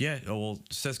 Yeah. Oh, well,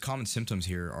 it says common symptoms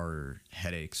here are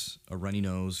headaches, a runny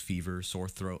nose, fever, sore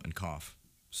throat, and cough.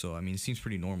 So, I mean, it seems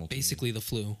pretty normal to me. Basically the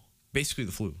flu. Basically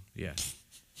the flu. Yeah.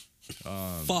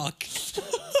 Fuck.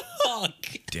 Fuck.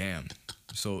 Damn.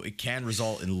 So it can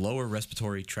result in lower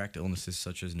respiratory tract illnesses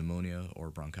such as pneumonia or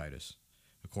bronchitis,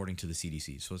 according to the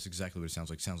CDC. So it's exactly what it sounds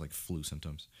like. It sounds like flu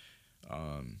symptoms.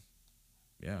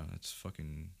 Yeah, that's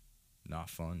fucking not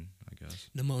fun, I guess.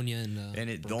 Pneumonia and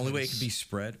And the only way it can be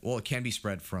spread, well, it can be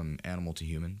spread from animal to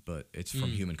human, but it's from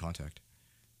human contact.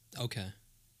 Okay.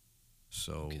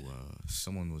 So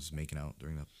someone was making out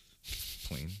during that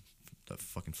plane, that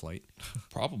fucking flight.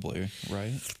 Probably,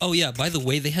 right? Oh yeah, by the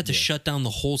way, they had to shut down the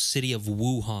whole city of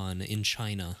Wuhan in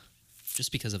China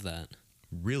just because of that.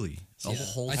 Really? A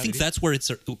whole I think city? that's where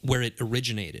it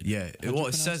originated. Yeah. Well, it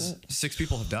pronounce says that? 6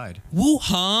 people have died.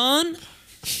 Wuhan,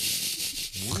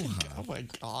 Oh my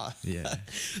god. Yeah.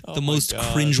 the most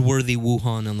cringeworthy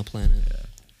Wuhan on the planet.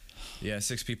 Yeah,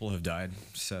 6 people have died,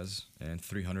 says, and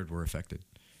 300 were affected.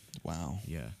 Wow.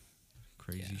 Yeah.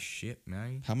 Crazy shit,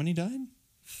 man. How many died?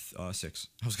 6.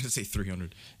 I was going to say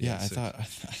 300. Yeah, I 6. thought.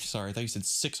 Sorry, I thought you said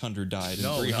 600 died and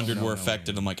No, 300 no, were no,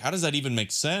 affected. no. I'm like, how does that even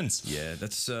make sense? Yeah,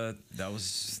 that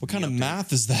was. What the kind of update.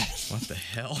 math is that? What the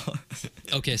hell?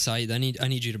 Okay, Saeed, I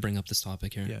need you to bring up this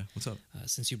topic here. Yeah, what's up?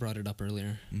 Since you brought it up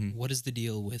earlier, Mm-hmm. what is the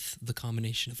deal with the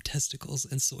combination of testicles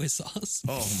and soy sauce?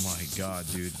 Oh my god,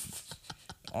 dude.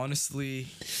 Honestly,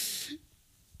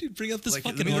 Dude, bring up this like,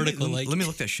 fucking let me, article. let me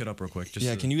look that shit up real quick. Just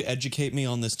Yeah, so- can you educate me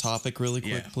on this topic really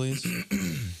quick, Yeah. please?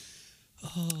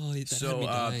 Oh, that had So me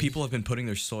dying. people have been putting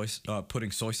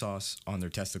putting soy sauce on their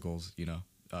testicles. You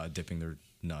know, dipping their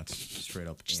nuts straight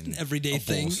up Just in an everyday a bowl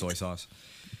thing. of soy sauce.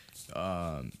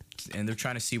 And they're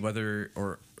trying to see whether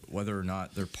or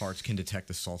not their parts can detect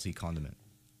the salty condiment.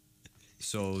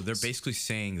 So they're basically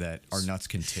saying that our nuts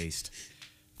can taste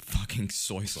fucking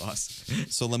soy sauce.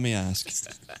 So let me ask,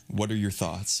 what are your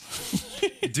thoughts?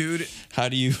 Dude, How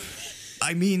do you?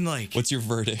 I mean, like, What's your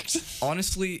verdict?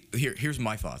 honestly, here's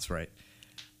my thoughts, right?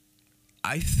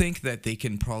 I think that they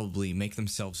can probably make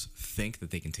themselves think that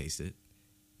they can taste it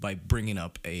by bringing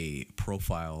up a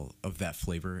profile of that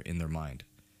flavor in their mind.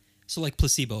 So like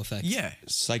placebo effect. Yeah.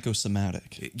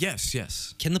 Psychosomatic. Yes,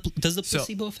 yes. Does the So-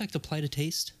 placebo effect apply to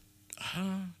taste?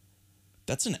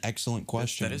 That's an excellent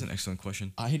question. That is an excellent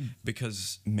question.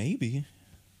 Because Maybe.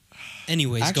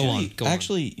 Anyways, Actually, go on.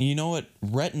 Actually, you know what?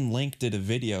 Rhett and Link did a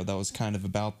video that was kind of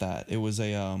about that. It was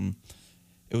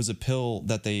a pill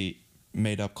that they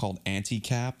made up called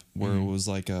Anti-Cap, where it was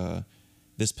like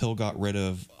this pill got rid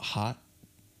of hot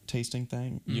tasting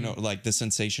thing. You know, like the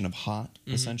sensation of hot,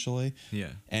 essentially. Yeah.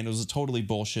 And it was a totally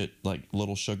bullshit like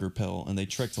little sugar pill, and they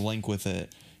tricked Link with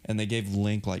it, and they gave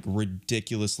Link like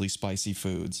ridiculously spicy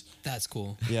foods. That's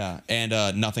cool. Yeah, and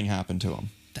nothing happened to him.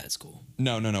 That's cool.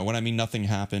 No. When I mean nothing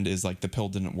happened is like the pill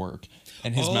didn't work.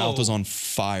 And his mouth Oh. was on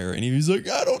fire. And he was like,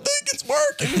 I don't think it's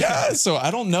working, guys. So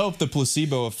I don't know if the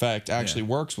placebo effect actually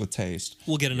works with taste.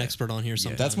 We'll get an expert on here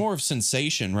sometime. That's more of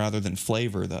sensation rather than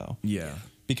flavor, though. yeah.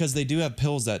 Because they do have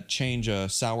pills that change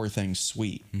sour things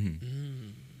sweet.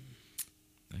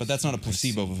 But that's not a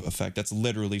placebo effect. That's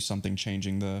literally something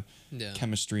changing the Yeah.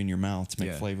 chemistry in your mouth to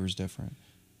make Yeah. flavors different.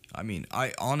 I mean,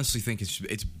 I honestly think it's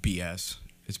BS.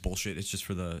 It's bullshit. It's just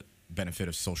for the benefit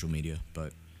of social media,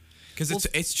 but because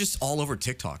it's just all over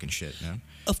TikTok and shit, man.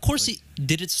 Of course,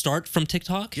 did it start from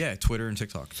TikTok? Yeah, Twitter and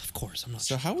TikTok. Of course, I'm not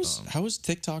So sure. how is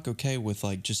TikTok okay with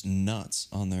like just nuts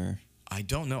on their... I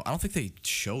don't know. I don't think they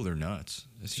show their nuts.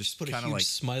 It's just Put a kind huge of like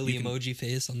smiley you can- emoji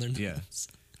face on their Yeah. nose.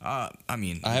 I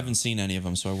mean, I haven't seen any of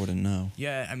them, so I wouldn't know.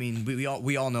 yeah. I mean, we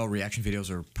all know reaction videos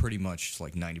are pretty much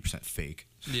like 90% fake,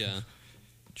 Yeah.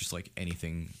 just like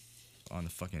anything on the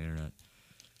fucking internet.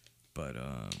 But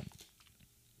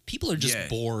People are just yeah,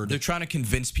 bored. They're trying to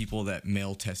convince people that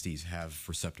male testes have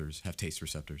taste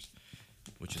receptors,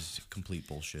 which is complete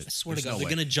bullshit. I swear to There's God, no they're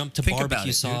way. gonna jump to Think about barbecue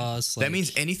it, dude. sauce. That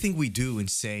means anything we do and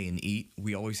say and eat,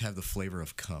 we always have the flavor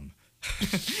of cum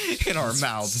in our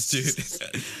mouths,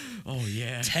 dude. Oh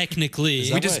yeah.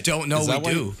 technically, We just don't know is that we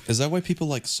why- do. Is that why people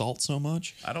like salt so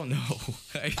much? I don't know.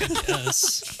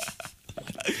 yes.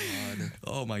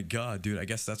 Oh my god, dude! I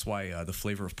guess that's why the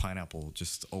flavor of pineapple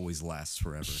just always lasts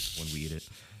forever when we eat it.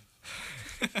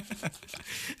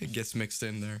 It gets mixed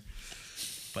in there.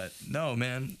 But no,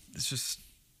 man, it's just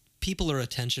People are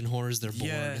attention whores. They're bored.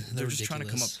 yeah, they're just trying to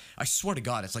come up. ridiculous. I swear to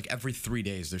God, it's like every 3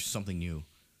 days there's something new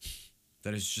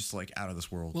that is just like out of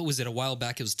this world. What was it? A while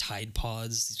back, it was Tide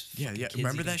Pods. These Yeah, fucking yeah. kids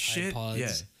Remember eating that Tide shit? Pods.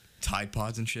 Yeah, Tide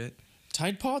Pods and shit.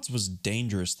 Tide Pods was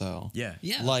dangerous though. Yeah,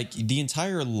 Yeah. Like the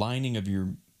entire lining of your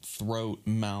throat,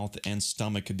 mouth, and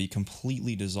stomach could be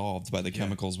completely dissolved by the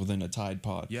chemicals within a Tide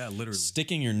Pod. Yeah, literally.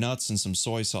 Sticking your nuts in some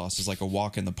soy sauce is like a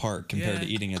walk in the park compared to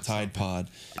Yeah. eating a Tide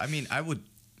Pod. I mean, I would.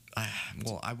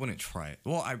 I wouldn't try it.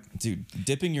 Well, Dude,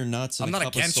 dipping your nuts in I'm a not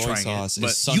cup of against soy trying it, sauce but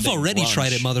is Sunday You've already brunch.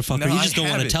 tried it, motherfucker. No, you I just don't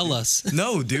want to haven't. tell us.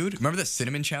 No, dude. Remember that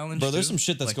cinnamon challenge? Bro, there's some dude?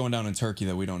 shit that's Like, going down in Turkey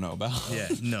that we don't know about. Yeah,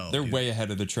 no. They're dude. way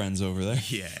ahead of the trends over there.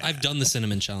 Yeah. I've done the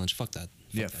cinnamon challenge. Fuck that.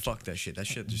 Yeah, fuck that shit. That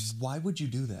shit just. Why would you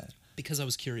do that? Because I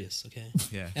was curious, okay?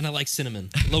 Yeah. And I like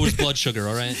cinnamon. Lowers blood sugar,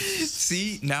 all right?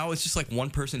 See, now it's just like one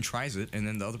person tries it, and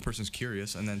then the other person's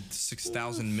curious, and then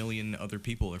 6,000 million other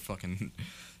people are fucking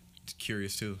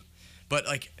curious too. But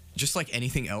like, just like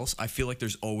anything else, I feel like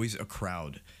there's always a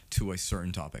crowd to a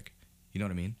certain topic. You know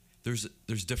what I mean? There's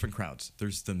different crowds.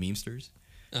 There's the memesters,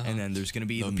 and then there's gonna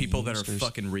be The the people that are memesters.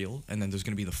 fucking real, and then there's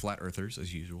gonna be the flat earthers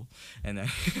as usual, and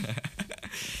then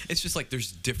it's just like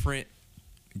there's different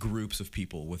groups of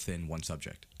people within one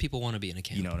subject. People want to be in a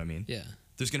camp. You know what I mean? Yeah.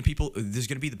 There's gonna be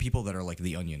the people that are like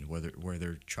the Onion, where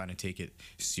they're trying to take it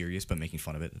serious but making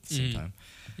fun of it at the same time,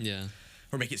 Yeah.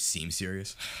 or make it seem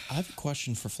serious. I have a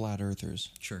question for flat earthers.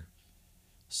 Sure.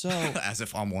 So As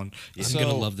if I'm one. Yeah. I'm So-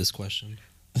 gonna love this question.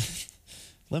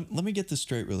 let me get this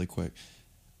straight really quick.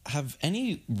 Have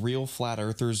any real flat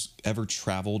earthers ever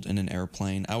traveled in an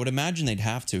airplane? I would imagine they'd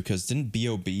have to, because didn't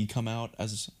B.O.B. come out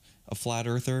as a flat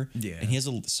earther? Yeah. And he has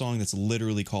a song that's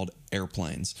literally called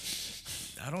Airplanes.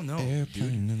 I don't know.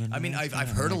 Airplane dude. in the I mean, night I've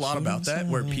heard a lot about that,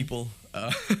 where sky. people,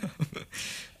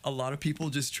 a lot of people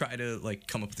just try to like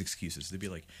come up with excuses. They'd be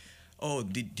like, "Oh,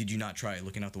 did you not try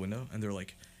looking out the window?" And they're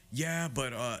like, "Yeah,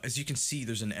 but as you can see,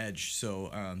 there's an edge,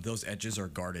 so those edges are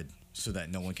guarded so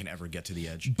that no one can ever get to the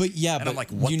edge." But yeah, And but I'm like,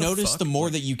 what you the notice fuck? the more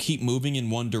Like- that you keep moving in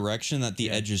one direction that the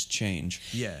Yeah. edges change.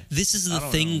 Yeah. This is I the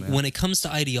don't thing know, man. when it comes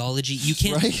to ideology, you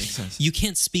can't Right? Makes sense. you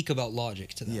can't speak about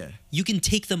logic to them. Yeah. You can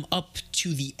take them up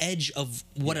to the edge of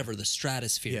whatever the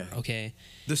stratosphere. Yeah. Okay,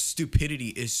 The stupidity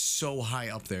is so high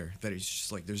up there that it's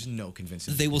just like there's no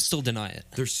convincing. they will still deny it.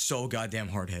 They're so goddamn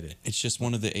hard headed. It's just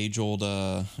one of the age old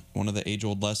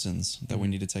lessons that we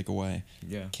need to take away.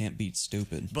 Mm-hmm. Yeah. Can't beat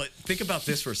stupid. But think about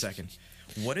this for a second.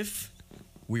 What if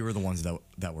we were the ones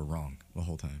that were wrong the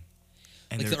whole time?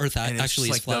 And Like they're- the Earth and it's actually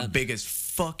just is like the flat? biggest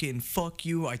fucking fuck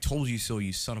you, I told you so,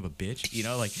 you son of a bitch. You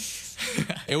know, like,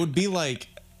 It would be like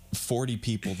 40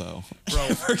 people though. bro,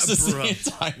 Versus the bro,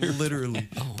 entire literally.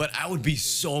 Oh. But I would be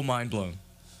so mind blown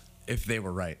if they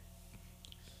were right.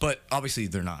 But obviously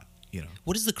they're not. You know,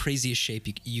 What is the craziest shape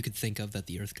you could think of that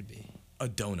the Earth could be? a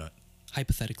donut.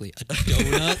 Hypothetically, a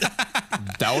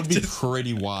donut. That would be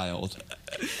pretty wild.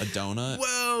 A donut.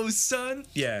 Whoa, son.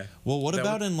 Yeah. Well, what That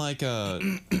about would- in like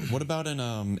what about in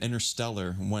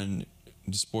Interstellar when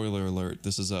spoiler alert,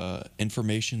 this is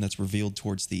information that's revealed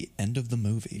towards the end of the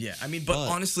movie. Yeah, I mean, but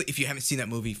honestly, if you haven't seen that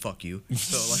movie, fuck you.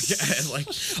 So like,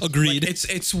 Agreed.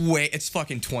 Like, it's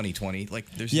fucking 2020. Like,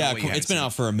 there's Yeah, no way you it's been haven't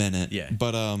out for a minute. Yeah.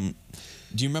 But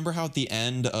do you remember how at the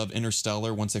end of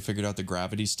Interstellar, once they figured out the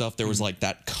gravity stuff, there was like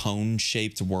that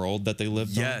cone-shaped world that they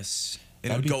lived seen on? it. Yes, and it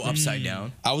That'd would be go upside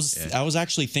down. I was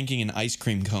actually thinking an ice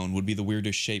cream cone would be the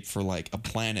weirdest shape for like a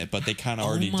planet, but they kind of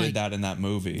already my- did that in that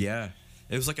movie. Yeah,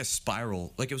 it was like a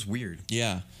spiral. Like, it was weird.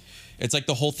 Yeah. It's like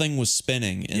the whole thing was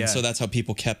spinning, and Yeah. so that's how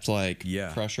people kept like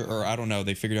Yeah. pressure, or I don't know,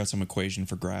 they figured out some equation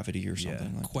for gravity or Yeah.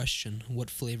 something. Like Question: what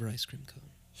flavor ice cream cone?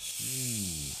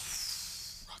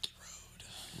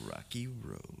 Rocky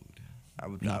Road. I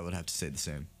would have to say the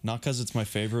same. Not because it's my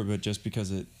favorite, but just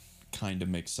because it kind of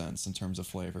makes sense in terms of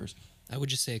flavors. I would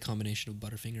just say a combination of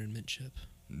Butterfinger and mint chip.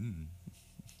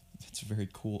 It's a very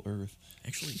cool Earth.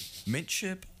 Actually, mint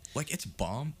chip, like, it's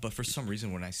bomb, but for some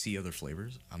reason when I see other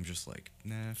flavors, I'm just like,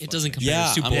 nah. fuck doesn't mint compare. chip.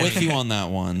 Yeah, super I'm boring. with you on that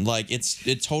one. Like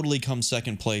it totally comes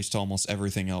second place to almost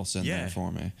everything else in Yeah. there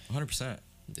for me. 100%.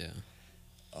 Yeah.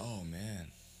 Oh man,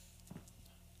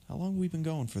 How long have we been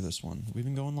going for this one? We've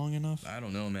been going long enough? I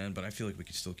don't know, man, but I feel like we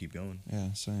could still keep going.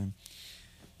 Yeah, same.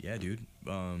 Yeah, dude.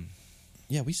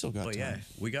 Yeah, we still got But time. yeah,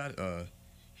 we got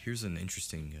here's an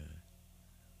interesting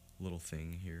little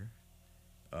thing here.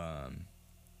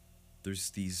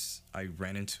 There's these, I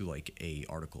ran into like a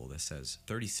article that says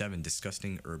 37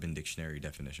 disgusting urban dictionary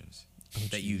definitions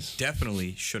that you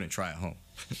definitely shouldn't try at home.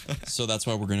 So that's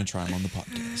why we're gonna try them on the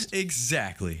podcast.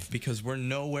 Exactly, because we're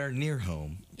nowhere near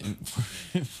home.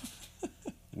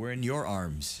 We're in your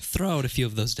arms. Throw out a few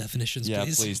of those definitions, Yeah,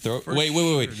 please. please throw. For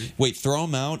Wait. Throw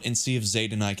them out and see if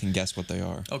Zayd and I can guess what they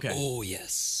are. Okay. Oh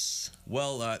yes.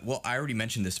 Well, I already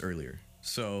mentioned this earlier.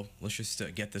 So let's just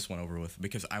get this one over with,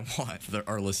 because I want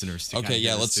our listeners to. Okay, kinda yeah,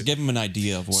 get us let's to- give them an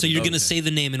idea of what. So you're Okay. gonna say the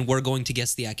name, and we're going to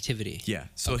guess the activity. Yeah.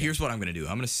 So here's what I'm gonna do.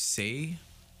 I'm gonna say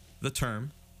the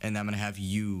term, and I'm gonna have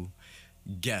you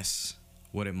guess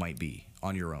what it might be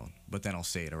on your own. But then I'll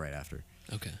say it right after.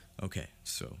 Okay. Okay.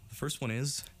 So the first one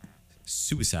is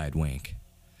suicide wank.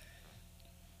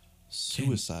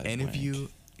 suicide.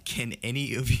 Can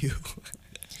any of you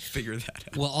figure that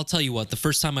out? Well, I'll tell you what. The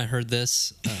first time I heard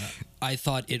this, I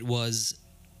thought it was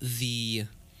the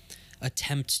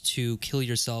attempt to kill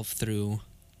yourself through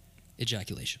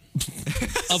ejaculation.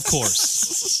 Of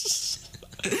course.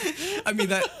 I mean,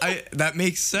 that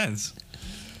makes sense.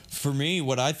 For me,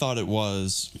 what I thought it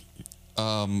was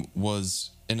an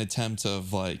attempt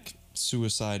of like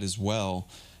suicide as well,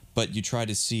 but you try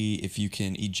to see if you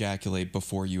can ejaculate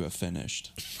before you have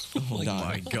finished. Oh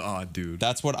Dying. my god, dude.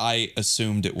 That's what I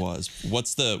assumed it was.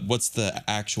 What's the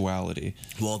actuality?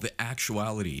 Well, the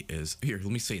actuality is, here,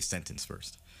 let me say a sentence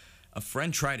first. A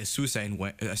friend tried a suicide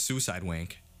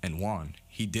wank and won.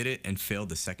 He did it and failed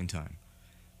the second time.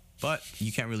 But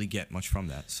you can't really get much from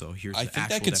that. So here's I the think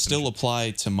actual that could still definition.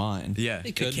 apply to mine. Yeah,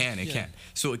 It could, can. yeah.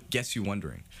 So it gets you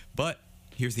wondering. But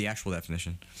here's the actual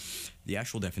definition. The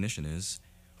actual definition is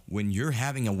when you're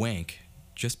having a wank,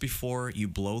 just before you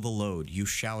blow the load, you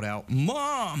shout out,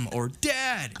 "Mom" or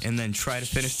 "Dad," and then try to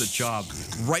finish the job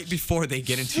right before they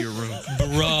get into your room.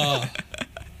 Bruh.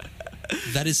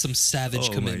 That is some savage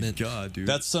Oh commitment. my god, dude.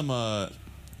 That's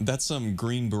some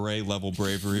Green Beret level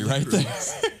bravery right there.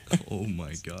 Oh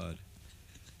my god.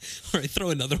 All right, throw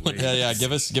another one. Wait. Yeah,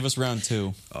 give us round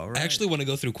 2. All right. I actually want to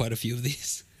go through quite a few of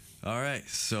these. All right.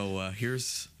 So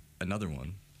here's another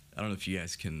one. I don't know if you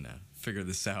guys can figure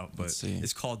this out, but Let's see.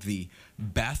 it's called the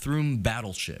bathroom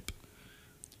battleship.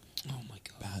 Oh my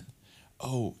god.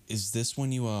 Oh, is this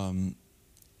when you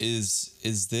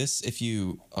is this if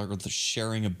you are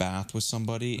sharing a bath with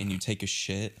somebody and you take a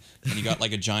shit and you got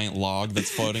like a giant log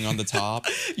that's floating on the top?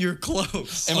 You're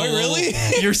close. Am I Oh. really?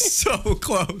 You're so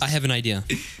close. I have an idea.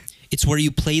 It's where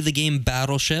you play the game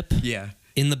Battleship Yeah.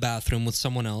 in the bathroom with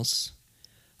someone else,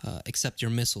 except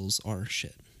your missiles are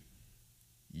shit.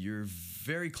 You're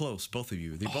very close, both of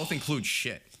you. They both include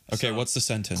shit. Okay, So what's the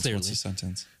sentence? Clearly. What's the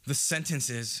sentence? the sentence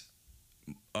is?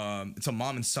 It's a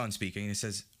mom and son speaking. And it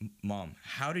says, "Mom,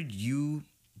 how did you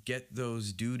get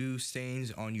those doo-doo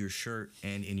stains on your shirt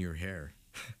and in your hair?"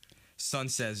 Son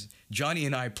says, "Johnny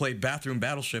and I played bathroom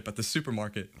battleship at the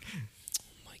supermarket."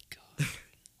 Oh my god.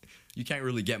 You can't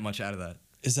really get much out of that.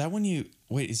 Is that when you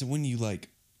wait? Is it when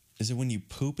you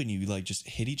poop and you like just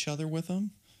hit each other with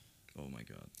them? Oh my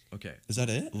god. Okay. Is that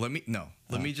it? Let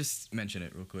me just mention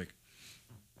it real quick.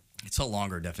 It's a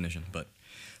longer definition, but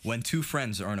when two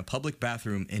friends are in a public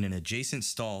bathroom in an adjacent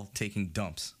stall taking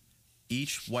dumps,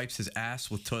 each wipes his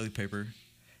ass with toilet paper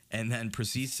and then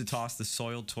proceeds to toss the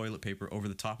soiled toilet paper over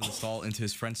the top of the stall into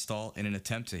his friend's stall in an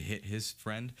attempt to hit his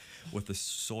friend with the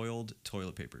soiled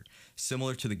toilet paper.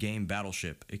 Similar to the game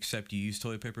Battleship, except you use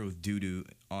toilet paper with doo-doo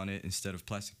on it instead of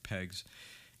plastic pegs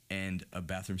and a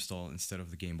bathroom stall instead of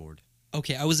the game board.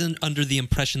 Okay, I was under the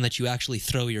impression that you actually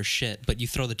throw your shit, but you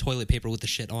throw the toilet paper with the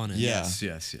shit on it. Yeah.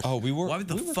 Yes. Oh, Why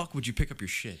the fuck would you pick up your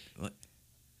shit?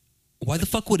 Why the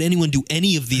fuck would anyone do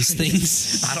any of these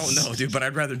things? I don't know, dude, but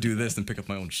I'd rather do this than pick up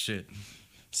my own shit.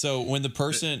 So when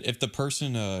if the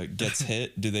person gets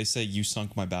hit, do they say you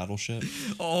sunk my battleship?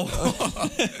 Oh,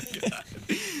 God.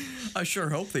 I sure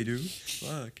hope they do.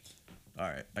 Fuck. All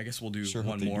right, I guess we'll do Sure hope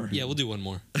one they more. do. Yeah, we'll do one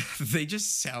more. They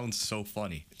just sound so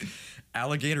funny.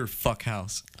 Alligator fuck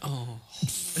house. Oh.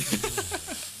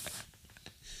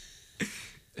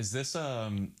 Is this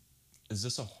a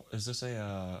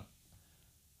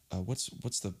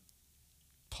what's the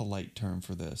polite term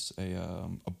for this?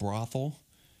 A brothel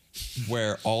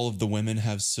where all of the women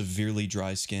have severely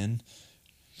dry skin?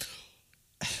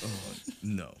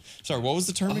 No. Sorry, what was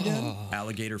the term again?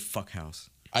 Alligator fuck house.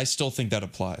 I still think that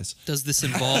applies. Does this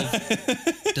involve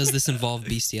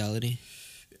bestiality?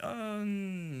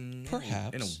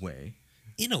 Perhaps. In a way.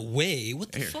 In a way,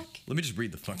 what the Here, fuck? let me just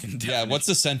read the fucking definition. Yeah, what's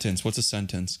a sentence? What's a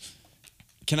sentence?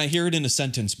 Can I hear it in a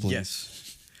sentence, please?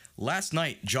 Yes. Last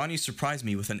night, Johnny surprised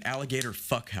me with an alligator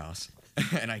fuck house,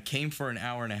 and I came for an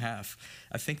hour and a half.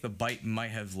 I think the bite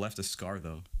might have left a scar,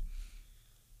 though.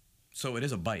 So it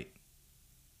is a bite.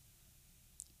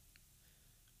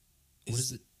 What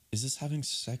is it? Is this having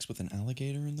sex with an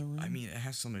alligator in the room? I mean, it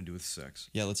has something to do with sex.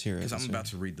 yeah, let's hear it. Because I'm let's about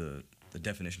hear to read the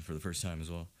definition for the first time as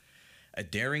well. A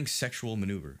daring sexual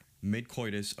maneuver.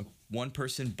 Mid-coitus, one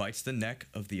person bites the neck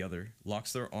of the other,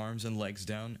 locks their arms and legs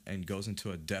down, and goes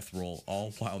into a death roll,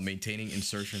 all while maintaining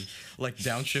insertion, like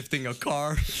downshifting a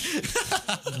car.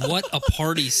 What a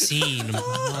party scene.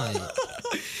 My.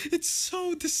 It's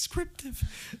so descriptive.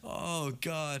 Oh,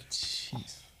 God.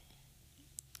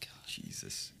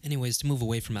 Jesus. Anyways, to move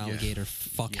away from alligator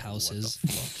fuck Yeah, houses,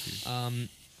 What the fuck, dude?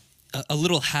 a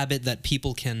little habit that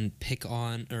people can pick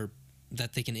on or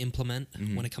that they can implement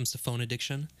when it comes to phone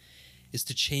addiction is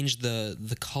to change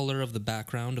the color of the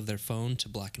background of their phone to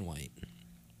black and white.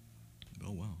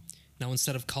 Oh, wow. Now,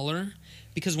 instead of color,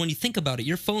 because when you think about it,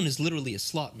 your phone is literally a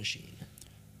slot machine.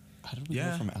 How did we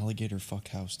Yeah. go from alligator fuck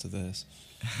house to this?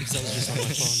 Because I was just on my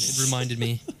phone. It reminded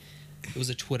me. It was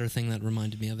a Twitter thing that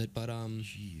reminded me of it. But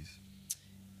Jeez.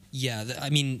 yeah,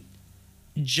 I mean,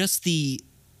 just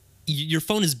your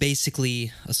phone is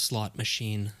basically a slot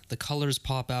machine. The colors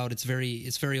pop out. It's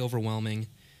very overwhelming.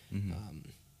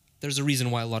 There's a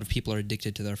reason why a lot of people are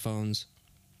addicted to their phones.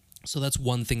 So that's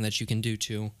one thing that you can do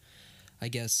too, I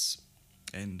guess.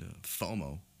 And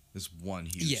FOMO is one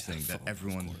huge thing that FOMO, of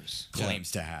everyone course.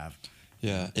 claims to have.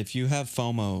 Yeah, if you have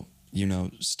FOMO, you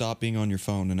know, stop being on your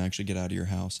phone and actually get out of your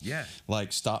house. Yeah.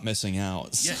 Like, stop missing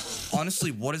out. Yeah.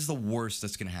 Honestly, what is the worst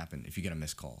that's gonna happen if you get a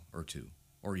missed call or 2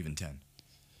 or even 10?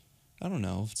 I don't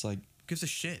know. It's like, Who gives a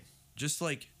shit? Just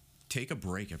like take a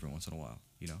break every once in a while,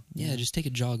 you know? Yeah, just take a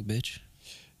jog, bitch.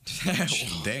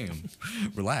 Well, damn.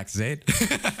 Relax, Zayd.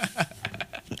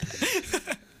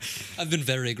 I've been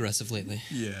very aggressive lately.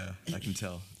 Yeah, I can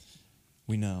tell.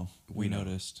 we know. We know.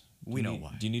 Noticed. We Do know you need-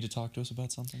 why. Do you need to talk to us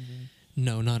about something, Zayd?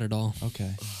 No, not at all.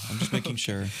 Okay. I'm just making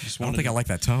sure. I don't think I like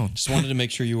that tone. Just wanted to make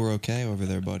sure you were okay over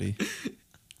there, buddy.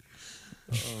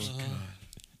 Oh, God.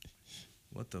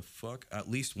 What the fuck? At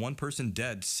least 1 person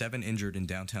dead, 7 injured in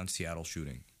downtown Seattle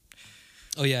shooting.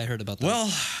 Oh yeah, I heard about that. Well,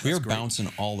 We are that's great.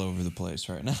 bouncing all over the place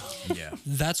right now. Yeah.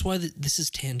 That's why this is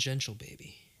tangential,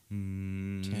 baby.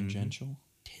 Tangential?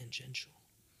 Tangential.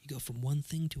 You go from one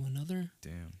thing to another,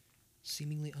 Damn.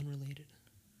 seemingly unrelated,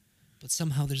 but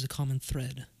somehow there's a common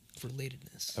thread of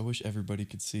relatedness. I wish everybody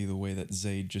could see the way that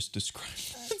Zayd just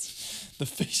described that. The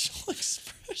facial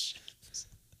expression.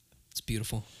 It's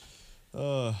beautiful.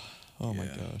 Oh my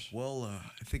Yeah. gosh. Well,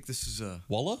 I think this is a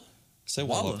Walla? Say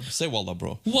Walla. Walla. Say Walla,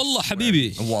 bro. Wallah,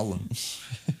 habibi. Wallah.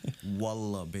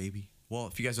 Wallah, baby. Well,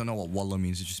 if you guys don't know what Wallah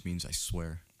means, it just means I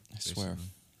swear. I swear. basically.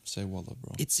 Say Walla,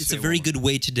 bro. It's Say a very wallah. good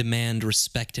way to demand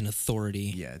respect and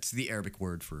authority. Yeah, it's the Arabic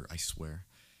word for I swear.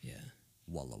 Yeah.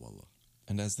 Wallah, wallah.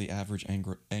 And as the average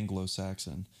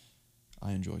Anglo-Saxon,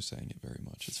 I enjoy saying it very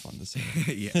much. It's fun to say.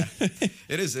 Yeah.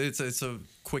 It is. It's a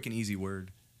quick and easy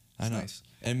word. I know. Nice.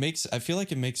 And I feel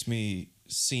like it makes me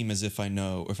seem as if I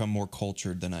know, if I'm more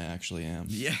cultured than I actually am.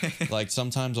 Yeah. Like,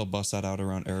 sometimes I'll bust that out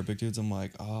around Arabic dudes. I'm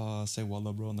like, say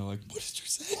Wallah, bro. And they're like, what did you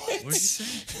say? What did you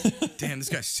say? Damn, this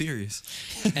guy's serious.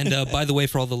 And by the way,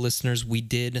 for all the listeners, we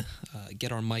did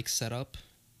get our mic set up.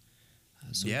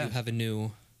 So Yeah. we do have a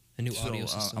new audio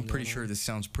So, system. I'm pretty going sure on. this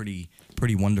sounds pretty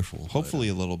wonderful. Hopefully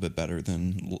a little bit better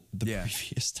than the Yeah.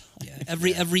 previous time. Yeah,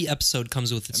 every episode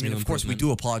comes with its I mean, new of course, we improvement.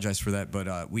 do apologize for that,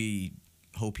 but we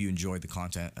hope you enjoyed the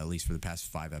content, at least for the past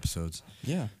 5 episodes.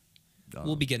 Yeah.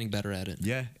 We'll be getting better at it.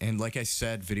 Yeah, and like I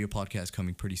said, video podcast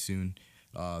coming pretty soon.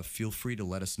 Feel free to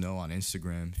let us know on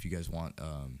Instagram if you guys want,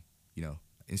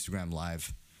 Instagram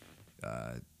Live,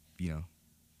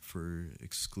 for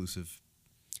exclusive,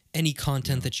 Any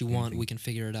content Yeah, that you want, anything. we can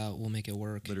figure it out. We'll make it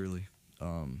work. literally.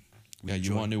 Yeah,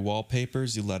 you want new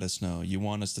wallpapers? You let us know. You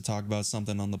want us to talk about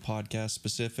something on the podcast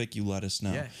specific? You let us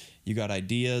know. Yeah. You got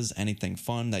ideas, anything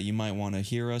fun that you might want to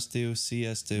hear us do, see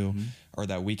us do, or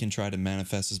that we can try to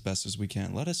manifest as best as we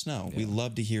can? Let us know. We Yeah.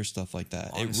 love to hear stuff like that.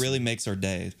 It Honestly. really makes our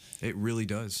day. It really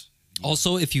does.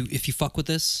 Also, if you fuck with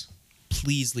this,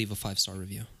 please leave a 5-star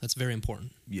review. That's very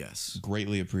important. Yes.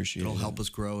 Greatly appreciated. It'll help us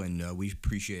grow, and we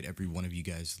appreciate every one of you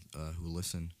guys who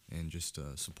listen and just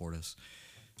support us.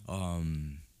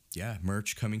 Yeah,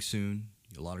 merch coming soon.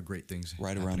 A lot of great things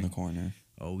Right around happening. the corner.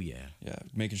 Oh, yeah. Yeah,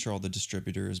 making sure all the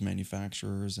distributors,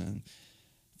 manufacturers, and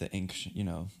the ink,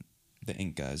 the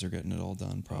ink guys are getting it all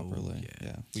done properly.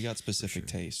 yeah. We got specific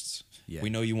sure. tastes. Yeah. We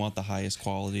know you want the highest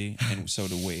quality, and so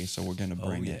do we. So we're gonna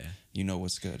bring it. yeah. You know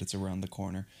what's good. It's around the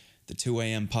corner. The 2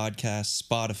 a.m. podcast,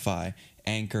 Spotify,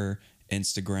 Anchor,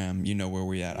 Instagram. You know where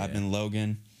we at. I've Yeah. been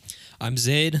Logan. I'm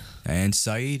Zaid. And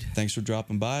Saeed, Thanks for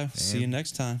dropping by. See you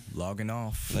next time. logging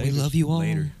off. We love you all.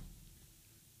 Later.